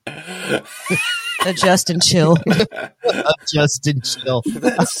floors. Adjust and chill. Adjust and chill.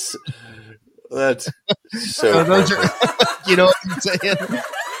 That's so those are, you know what I'm saying?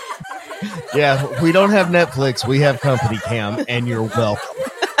 Yeah, we don't have Netflix. We have Company Cam, and you're welcome.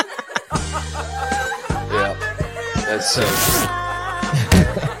 Yeah, that's so.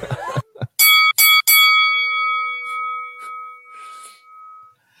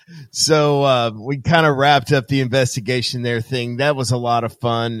 So we kind of wrapped up the investigation there thing. That was a lot of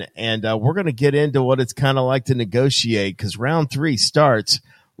fun. And we're going to get into what it's kind of like to negotiate because round 3 starts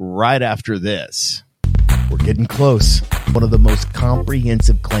right after this. We're getting close. One of the most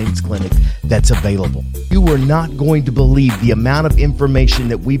comprehensive claims clinic that's available. You are not going to believe the amount of information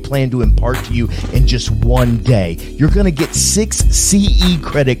that we plan to impart to you in just one day. You're going to get 6 CE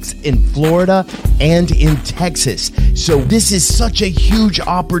credits in Florida and in Texas. So this is such a huge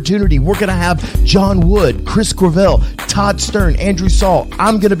opportunity. We're going to have John Wood, Chris Gravel, Todd Stern, Andrew Saul.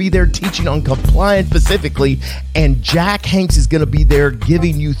 I'm going to be there teaching on compliance specifically, and Jack Hanks is going to be there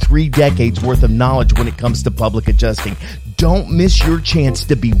giving you 3 decades worth of knowledge when it comes to public adjusting. Don't miss your chance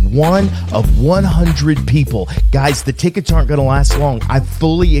to be one of 100 people. Guys, the tickets aren't going to last long. I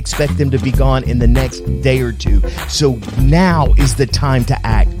fully expect them to be gone in the next day or two. So now is the time to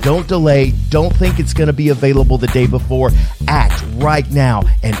act. Don't delay. Don't think it's going to be available the day before. Act right now,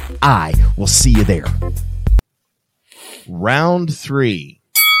 and I will see you there. Round 3.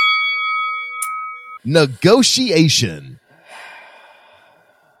 Negotiation.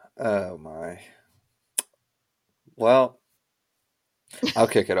 Oh my. Well, I'll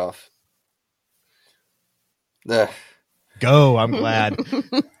kick it off. Ugh. Go, I'm glad.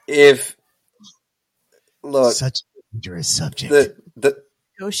 Look, Such a dangerous subject. the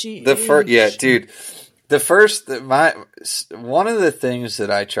first, yeah, dude. One of the things that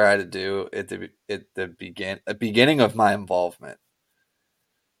I try to do at the beginning of my involvement.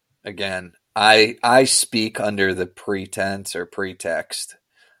 Again, I speak under the pretense or pretext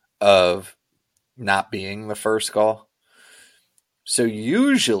of not being the first call. So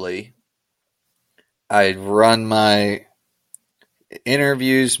usually I run my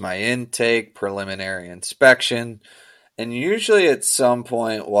interviews, my intake, preliminary inspection, and usually at some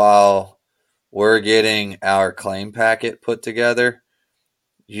point while we're getting our claim packet put together,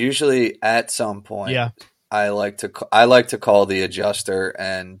 usually at some point, Yeah. I like to call the adjuster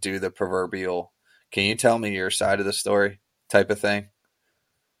and do the proverbial, can you tell me your side of the story type of thing?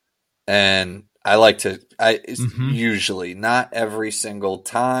 And I like to, usually, not every single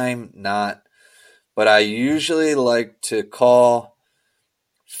time, but I usually like to call,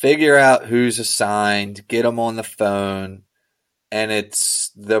 figure out who's assigned, get them on the phone, and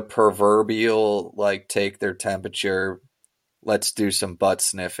it's the proverbial, like, take their temperature, let's do some butt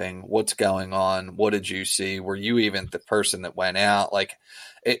sniffing, what's going on, what did you see, were you even the person that went out? Like,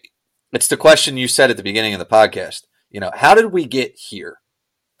 it's the question you said at the beginning of the podcast, how did we get here?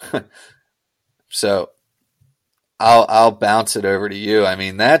 So I'll bounce it over to you. I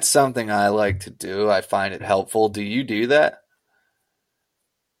mean, that's something I like to do. I find it helpful. Do you do that?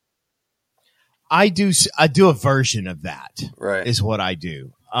 I do a version of that. Right. Is what I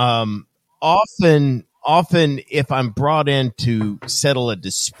do. Often if I'm brought in to settle a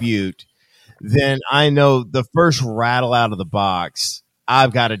dispute, then I know the first rattle out of the box,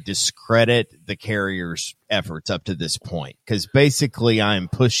 I've got to discredit the carrier's efforts up to this point, because basically I'm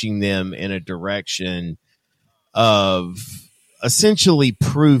pushing them in a direction of essentially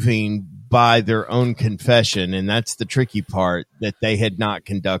proving by their own confession, and that's the tricky part, that they had not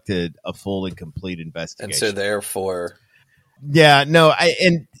conducted a full and complete investigation. And so therefore, yeah, no,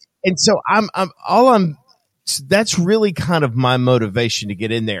 and so that's really kind of my motivation to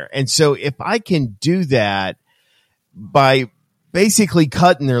get in there. And so if I can do that by basically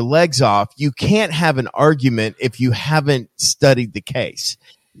cutting their legs off, you can't have an argument if you haven't studied the case.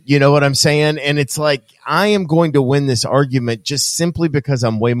 You know what I'm saying? And it's like, I am going to win this argument just simply because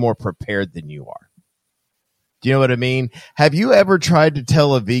I'm way more prepared than you are. Do you know what I mean? Have you ever tried to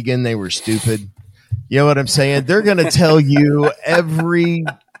tell a vegan they were stupid? You know what I'm saying? They're going to tell you every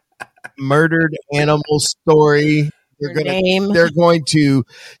murdered animal story. They're going to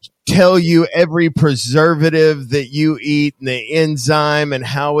tell you every preservative that you eat and the enzyme and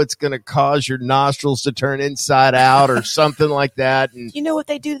how it's going to cause your nostrils to turn inside out or something like that. And You know what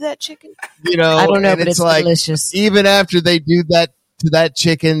they do to that chicken? I don't know, and but it's like, delicious. Even after they do that to that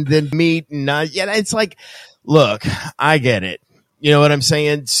chicken, then meat and it's like, look, I get it. You know what I'm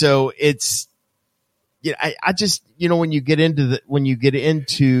saying? So it's, I just, when you get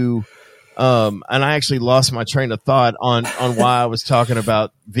into and I actually lost my train of thought on why I was talking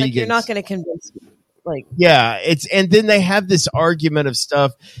about vegans. Like, you're not going to convince me. Like, yeah, and then they have this argument of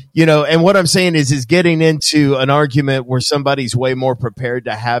stuff, and what I'm saying is getting into an argument where somebody's way more prepared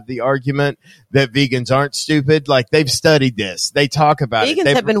to have the argument that vegans aren't stupid. Like, they've studied this. They talk about it.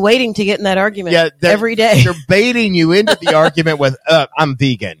 vegans have been waiting to get in that argument every day. They're baiting you into the argument with, I'm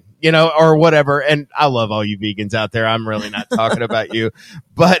vegan. Or whatever. And I love all you vegans out there. I'm really not talking about you,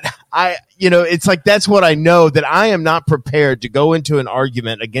 but it's like, that's what I know, that I am not prepared to go into an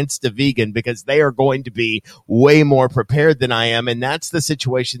argument against a vegan because they are going to be way more prepared than I am. And that's the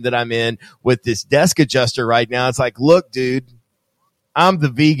situation that I'm in with this desk adjuster right now. It's like, look, dude, I'm the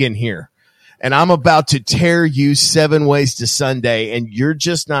vegan here, and I'm about to tear you 7 ways to Sunday, and you're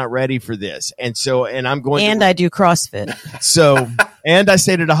just not ready for this. And so, I'm going and I do CrossFit. So, and I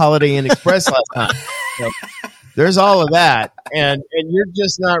stayed at a Holiday Inn Express last night. So there's all of that. And you're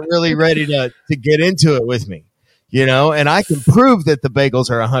just not really ready to get into it with me, and I can prove that the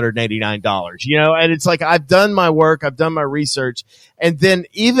bagels are $189, and it's like, I've done my work, I've done my research. And then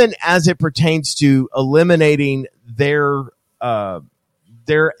even as it pertains to eliminating their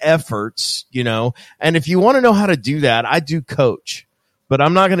their efforts, you know. And if you want to know how to do that, I do coach, but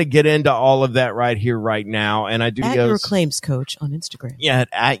I'm not going to get into all of that right here, right now. And I do At your claims coach on Instagram. Yeah,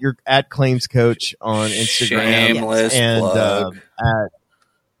 at claims coach on Instagram. Shameless and plug.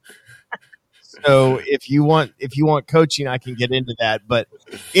 So if you want coaching, I can get into that. But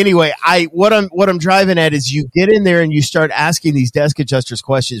anyway, what I'm driving at is you get in there and you start asking these desk adjusters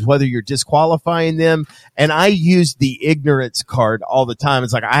questions, whether you're disqualifying them. And I use the ignorance card all the time.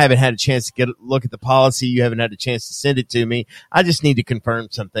 It's like, I haven't had a chance to look at the policy. You haven't had a chance to send it to me. I just need to confirm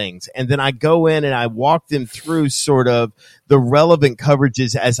some things. And then I go in and I walk them through sort of the relevant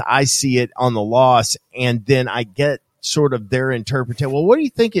coverages as I see it on the loss. And then I get sort of their interpretation. Well, what do you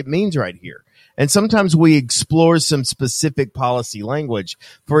think it means right here? And sometimes we explore some specific policy language.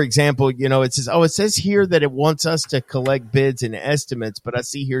 For example, you know, it says here that it wants us to collect bids and estimates, but I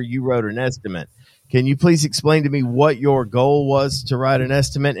see here you wrote an estimate. Can you please explain to me what your goal was to write an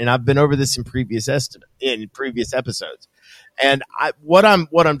estimate? And I've been over this in previous episodes. And what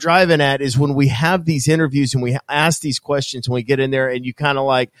I'm driving at is when we have these interviews and we ask these questions and we get in there and you kind of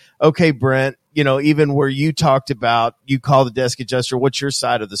like, okay, Brent, you know, even where you talked about, you call the desk adjuster, what's your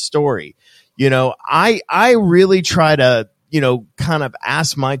side of the story? You know, I really try to, you know, kind of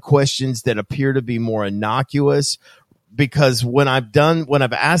ask my questions that appear to be more innocuous, because when I've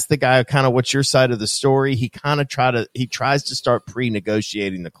asked the guy kind of what's your side of the story, he tries to start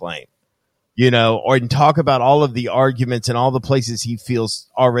pre-negotiating the claim, you know, or talk about all of the arguments and all the places he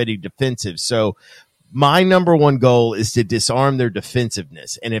feels already defensive. So my number one goal is to disarm their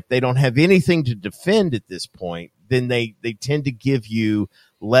defensiveness. And if they don't have anything to defend at this point, then they tend to give you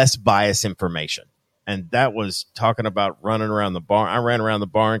less biased information. And that was talking about running around the barn. I ran around the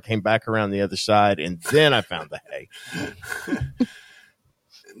barn, came back around the other side, and then I found the hay.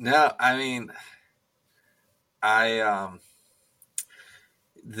 No, I mean, I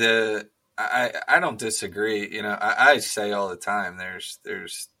don't disagree. You know, I say all the time,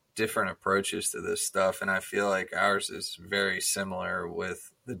 there's different approaches to this stuff. And I feel like ours is very similar,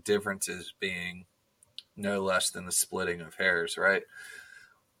 with the differences being no less than the splitting of hairs, right?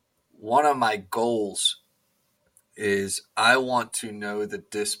 One of my goals is I want to know the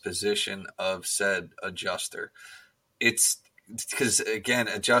disposition of said adjuster. It's because, again,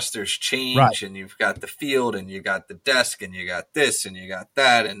 adjusters change, right? And you've got the field and you got the desk and you got this and you got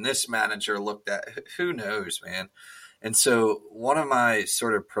that. And this manager looked at, who knows, man. And so one of my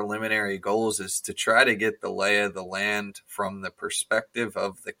sort of preliminary goals is to try to get the lay of the land from the perspective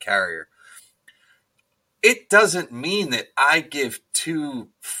of the carrier. It doesn't mean that I give two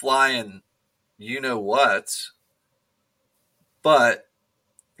flying you-know-whats, but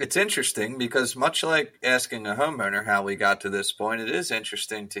it's interesting because, much like asking a homeowner how we got to this point, it is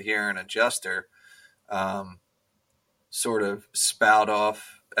interesting to hear an adjuster sort of spout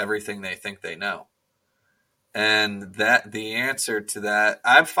off everything they think they know. And that the answer to that,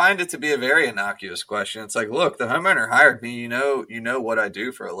 I find it to be a very innocuous question. It's like, look, the homeowner hired me. You know what I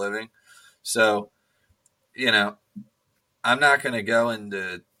do for a living. So, you know, I'm not going to go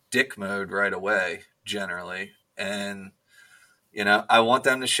into dick mode right away, generally. And, you know, I want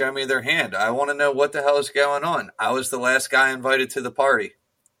them to show me their hand. I want to know what the hell is going on. I was the last guy invited to the party.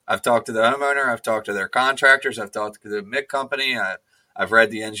 I've talked to the homeowner. I've talked to their contractors. I've talked to the MIC company. I've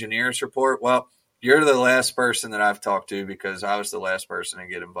read the engineer's report. Well, you're the last person that I've talked to because I was the last person to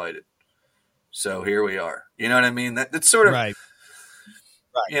get invited. So here we are. You know what I mean? That's sort of, right.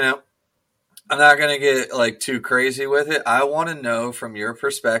 You know, I'm not going to get like too crazy with it. I want to know from your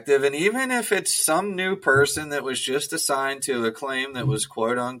perspective. And even if it's some new person that was just assigned to a claim that was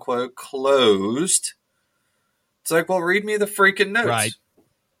quote unquote closed, it's like, well, read me the freaking notes. Right.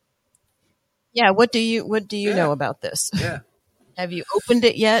 Yeah. What do you know about this? Yeah. Have you opened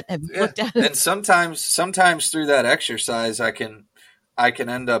it yet? Have you looked at it? And sometimes through that exercise, I can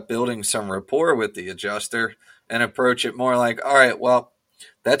end up building some rapport with the adjuster and approach it more like, all right, well,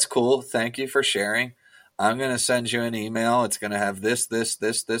 that's cool. Thank you for sharing. I'm going to send you an email. It's going to have this,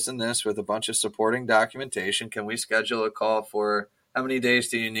 and this with a bunch of supporting documentation. Can we schedule a call for, how many days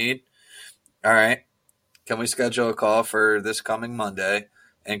do you need? All right. Can we schedule a call for this coming Monday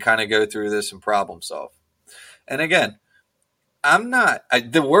and kind of go through this and problem solve? And again,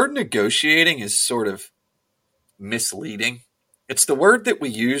 the word negotiating is sort of misleading. It's the word that we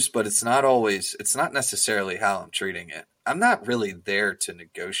use, but it's not necessarily how I'm treating it. I'm not really there to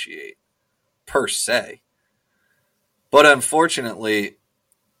negotiate per se. But unfortunately,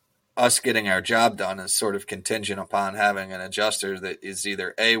 us getting our job done is sort of contingent upon having an adjuster that is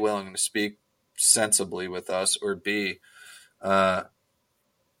either A, willing to speak sensibly with us, or B,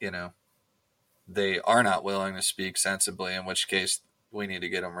 they are not willing to speak sensibly, in which case we need to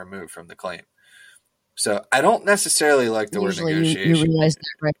get them removed from the claim. So I don't necessarily like the word Usually negotiation. you realize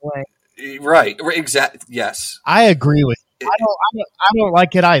that right away. Right. Exactly. Yes. I agree with you. I don't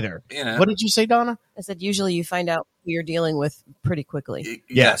like it either. You know, What did you say, Donna? I said usually you find out who you're dealing with pretty quickly.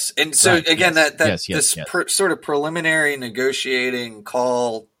 yes. And so Right. again, Yes. this Yes. sort of preliminary negotiating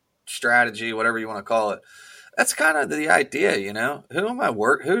call strategy, whatever you want to call it, that's kind of the idea, you know. Who am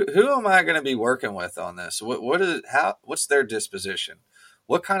I going to be working with on this? What's their disposition?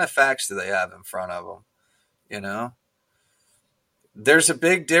 What kind of facts do they have in front of them? You know, there's a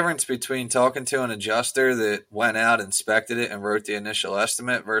big difference between talking to an adjuster that went out, inspected it, and wrote the initial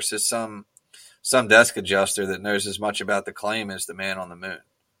estimate versus some desk adjuster that knows as much about the claim as the man on the moon.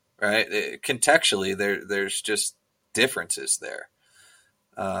 Right? Contextually, there's just differences there.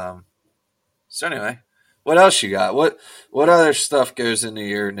 So anyway, what else you got? What other stuff goes into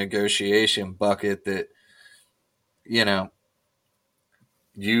your negotiation bucket that, you know,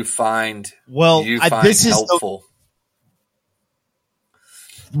 you find this is helpful?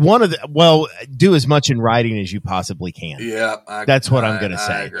 do as much in writing as you possibly can. Yeah, That's what I'm going to I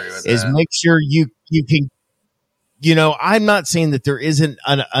say. agree with Is that. make sure you can. You know, I'm not saying that there isn't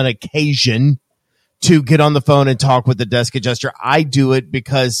an occasion to get on the phone and talk with the desk adjuster. I do it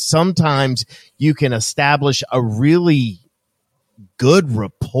because sometimes you can establish a really good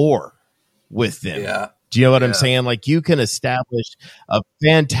rapport with them. Yeah. Do you know what I'm Yeah. saying? Like you can establish a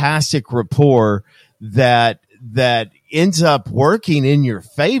fantastic rapport that ends up working in your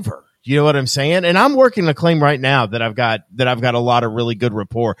favor. You know what I'm saying? And I'm working a claim right now that I've got a lot of really good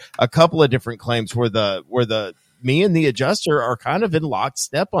rapport. A couple of different claims where the me and the adjuster are kind of in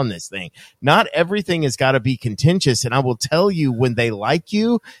lockstep on this thing. Not everything has got to be contentious. And I will tell you, when they like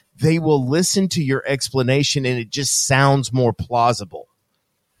you, they will listen to your explanation and it just sounds more plausible.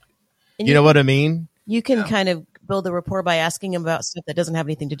 And You know what I mean? You can kind of build a rapport by asking them about stuff that doesn't have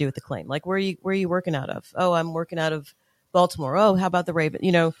anything to do with the claim. Like, where are you working out of? Oh, I'm working out of Baltimore. Oh, how about the Raven?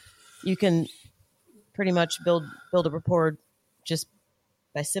 You know, you can pretty much build a rapport just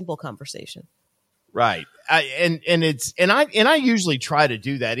by simple conversation. Right. I usually try to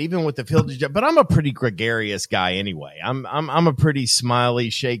do that even with the field adjuster, but I'm a pretty gregarious guy anyway. I'm a pretty smiley,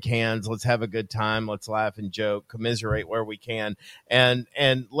 shake hands, let's have a good time, let's laugh and joke, commiserate where we can, and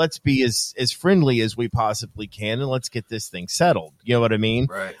let's be as friendly as we possibly can, and let's get this thing settled. You know what I mean?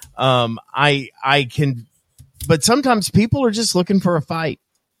 Right. I can, but sometimes people are just looking for a fight.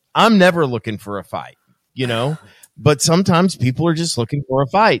 I'm never looking for a fight, you know, but sometimes people are just looking for a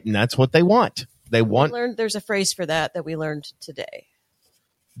fight, and that's what they want. There's a phrase for that we learned today.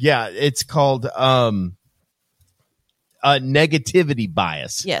 Yeah, it's called negativity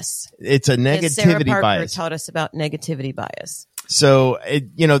bias. Yes. It's a Yes, Sarah negativity Parker bias. taught us about negativity bias. So,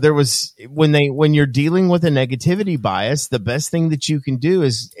 there was when you're dealing with a negativity bias, the best thing that you can do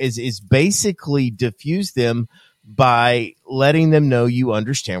is basically diffuse them by letting them know you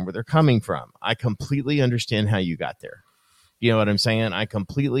understand where they're coming from. I completely understand how you got there. You know what I'm saying? I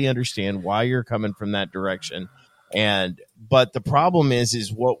completely understand why you're coming from that direction. But the problem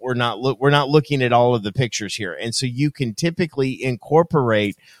is what we're not looking at all of the pictures here. And so you can typically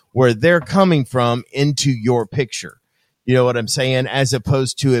incorporate where they're coming from into your picture. You know what I'm saying? As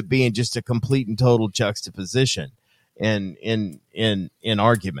opposed to it being just a complete and total juxtaposition in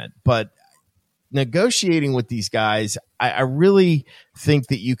argument. But negotiating with these guys, I really think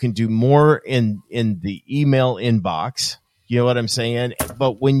that you can do more in the email inbox. You know what I'm saying?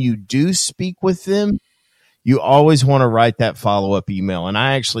 But when you do speak with them, you always want to write that follow-up email. And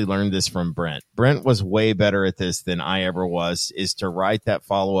I actually learned this from Brent. Brent was way better at this than I ever was, is to write that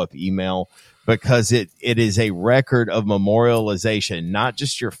follow-up email, because it is a record of memorialization, not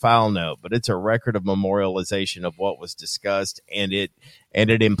just your file note, but it's a record of memorialization of what was discussed. And it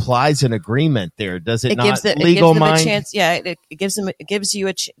implies an agreement there. Does it, not? Legal mind? A chance. Yeah. It gives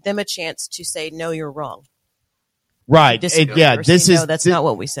them a chance to say, no, you're wrong. Right. That's not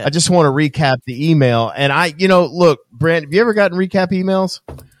what we said. I just want to recap the email. And look, Brent, have you ever gotten recap emails?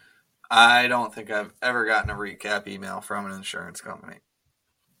 I don't think I've ever gotten a recap email from an insurance company.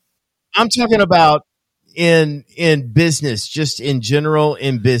 I'm talking about in business, just in general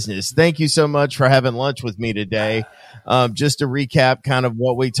in business. Thank you so much for having lunch with me today. Just to recap kind of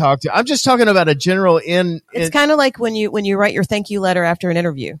what we talked to. I'm just talking about a general it's kind of like when you write your thank you letter after an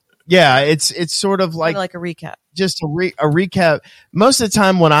interview. Yeah, it's sort of like a recap. Just a recap. Most of the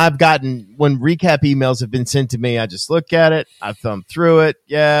time when recap emails have been sent to me, I just look at it, I thumb through it.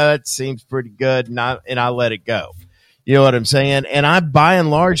 Yeah, it seems pretty good, and I let it go. You know what I'm saying? And I, by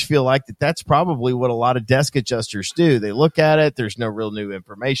and large, feel like that's probably what a lot of desk adjusters do. They look at it. There's no real new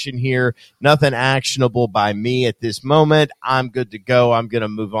information here. Nothing actionable by me at this moment. I'm good to go. I'm going to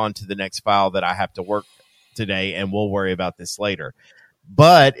move on to the next file that I have to work today, and we'll worry about this later.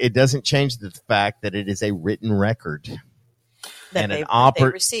 But it doesn't change the fact that it is a written record That and they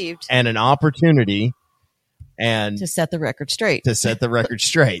an received and an opportunity and to set the record straight.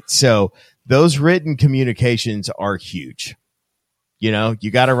 So those written communications are huge. You know, you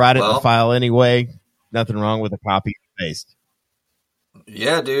got to write it in the file anyway. Nothing wrong with a copy and paste.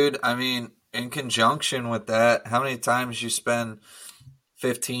 Yeah, dude. I mean, in conjunction with that, how many times you spend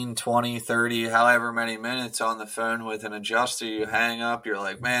 15, 20, 30, however many minutes on the phone with an adjuster, you hang up, you're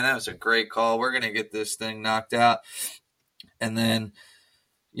like, man, that was a great call. We're going to get this thing knocked out. And then,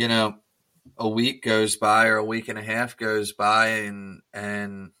 you know, a week goes by or a week and a half goes by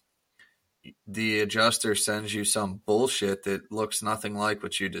and the adjuster sends you some bullshit that looks nothing like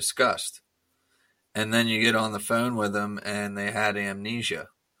what you discussed. And then you get on the phone with them and they had amnesia.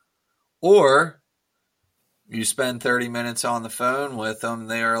 Or you spend 30 minutes on the phone with them.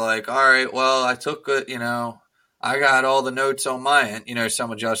 They are like, all right, well, I took it, you know, I got all the notes on my end. You know,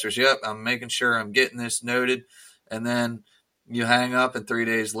 some adjusters, yep, I'm making sure I'm getting this noted. And then you hang up and 3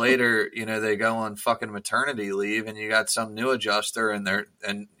 days later, you know, they go on fucking maternity leave and you got some new adjuster and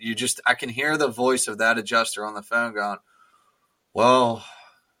I can hear the voice of that adjuster on the phone going, well,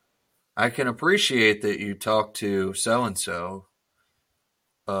 I can appreciate that you talked to so-and-so,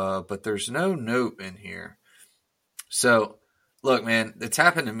 but there's no note in here. So, look, man, it's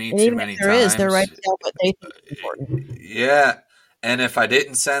happened to me too many times. They're writing down what they think is important. Yeah. And if I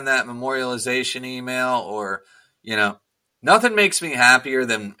didn't send that memorialization email or, you know, nothing makes me happier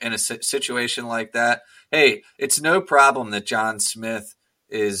than in a situation like that. Hey, it's no problem that John Smith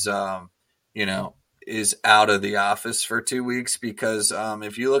is, you know, is out of the office for 2 weeks because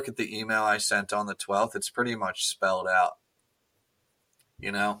if you look at the email I sent on the 12th, it's pretty much spelled out.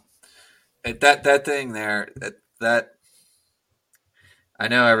 You know, that thing there, that I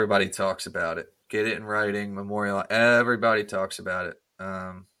know everybody talks about it. Get it in writing, memorial. Everybody talks about it.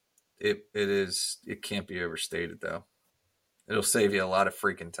 It can't be overstated though. It'll save you a lot of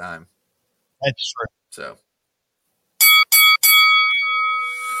freaking time. That's true. So.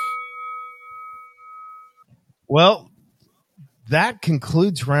 Well, that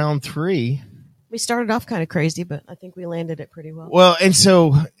concludes round 3. We started off kind of crazy, but I think we landed it pretty well. Well, and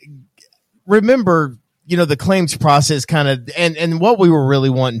so remember, you know, the claims process kind of, and what we were really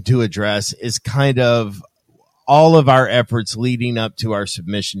wanting to address is kind of all of our efforts leading up to our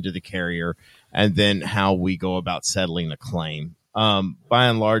submission to the carrier and then how we go about settling a claim. By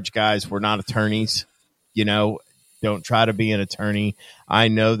and large, guys, we're not attorneys, you know. Don't try to be an attorney. I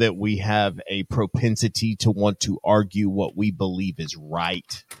know that we have a propensity to want to argue what we believe is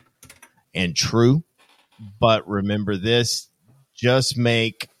right and true. But remember this, just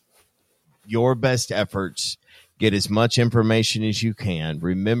make your best efforts. Get as much information as you can.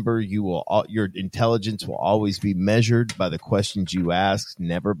 Remember, your intelligence will always be measured by the questions you ask,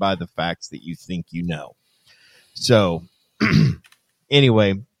 never by the facts that you think you know. So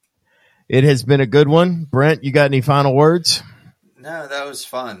anyway, it has been a good one. Brent, you got any final words? No, that was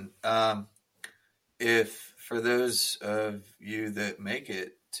fun. If for those of you that make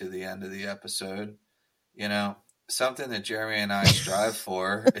it to the end of the episode, you know, something that Jeremy and I strive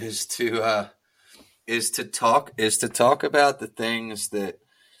for is to talk about the things that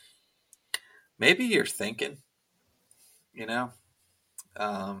maybe you're thinking, you know,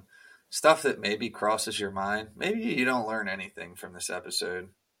 stuff that maybe crosses your mind. Maybe you don't learn anything from this episode,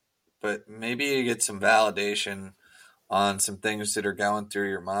 but maybe you get some validation on some things that are going through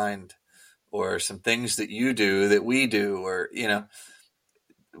your mind or some things that you do that we do, or, you know,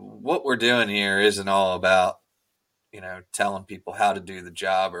 what we're doing here isn't all about, you know, telling people how to do the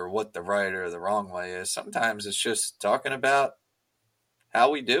job or what the right or the wrong way is. Sometimes it's just talking about how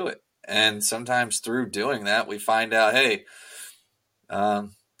we do it. And sometimes through doing that, we find out, hey,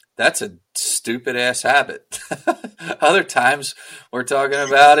 that's a stupid ass habit. Other times we're talking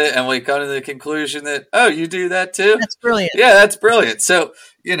about it and we come to the conclusion that, oh, you do that too? That's brilliant. Yeah, that's brilliant. So,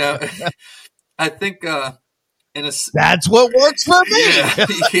 you know, I think that's what works for me.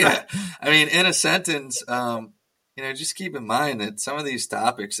 Yeah. I mean, in a sentence, you know, just keep in mind that some of these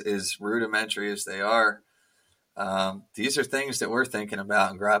topics, as rudimentary as they are, these are things that we're thinking about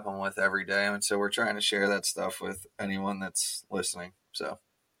and grappling with every day. And so we're trying to share that stuff with anyone that's listening. So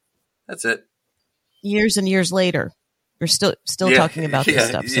that's it. Years and years later, we're still talking about this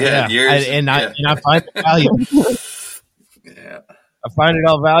stuff. So. Yeah. I find it valuable. Yeah. I find it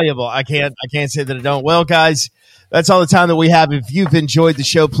all valuable. I can't say that I don't. Well, guys, That's all the time that we have. If you've enjoyed the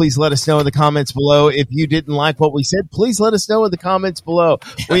show, please let us know in the comments below. If you didn't like what we said, please let us know in the comments below.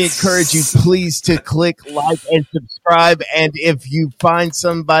 We encourage you, please, to click like and subscribe. And if you find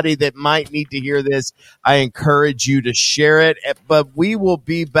somebody that might need to hear this, I encourage you to share it. But we will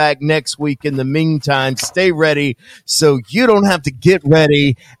be back next week. In the meantime, stay ready so you don't have to get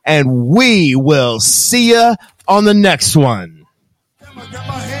ready. And we will see you on the next one. Got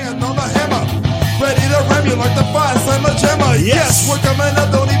my hand on the hammer, ready to ram you like the fire slammer jammer. Yes, we're coming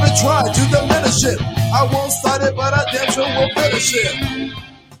up, don't even try to diminish it. I won't start it, but I damn sure will finish it.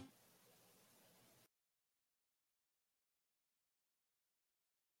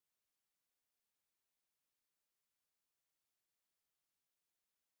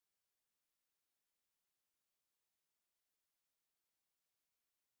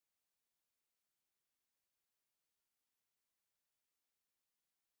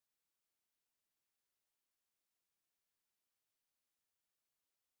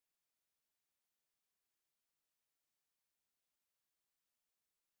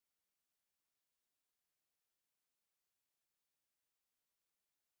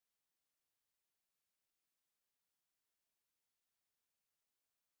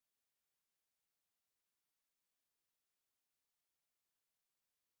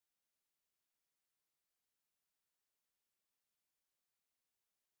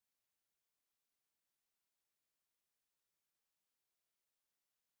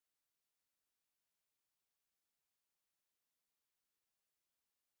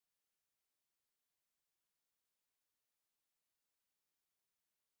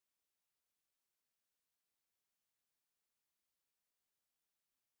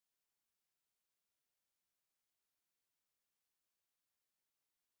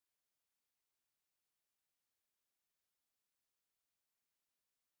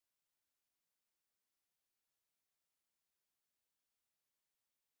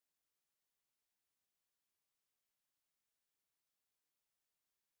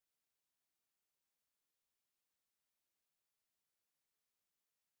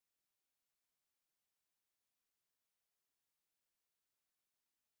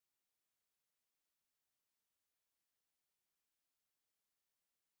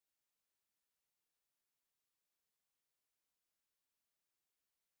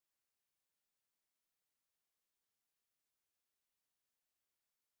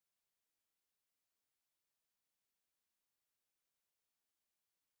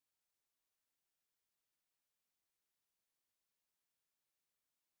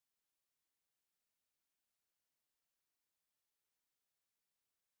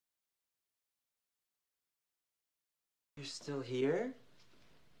 You're still here?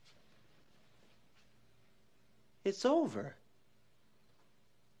 It's over.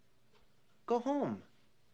 Go home.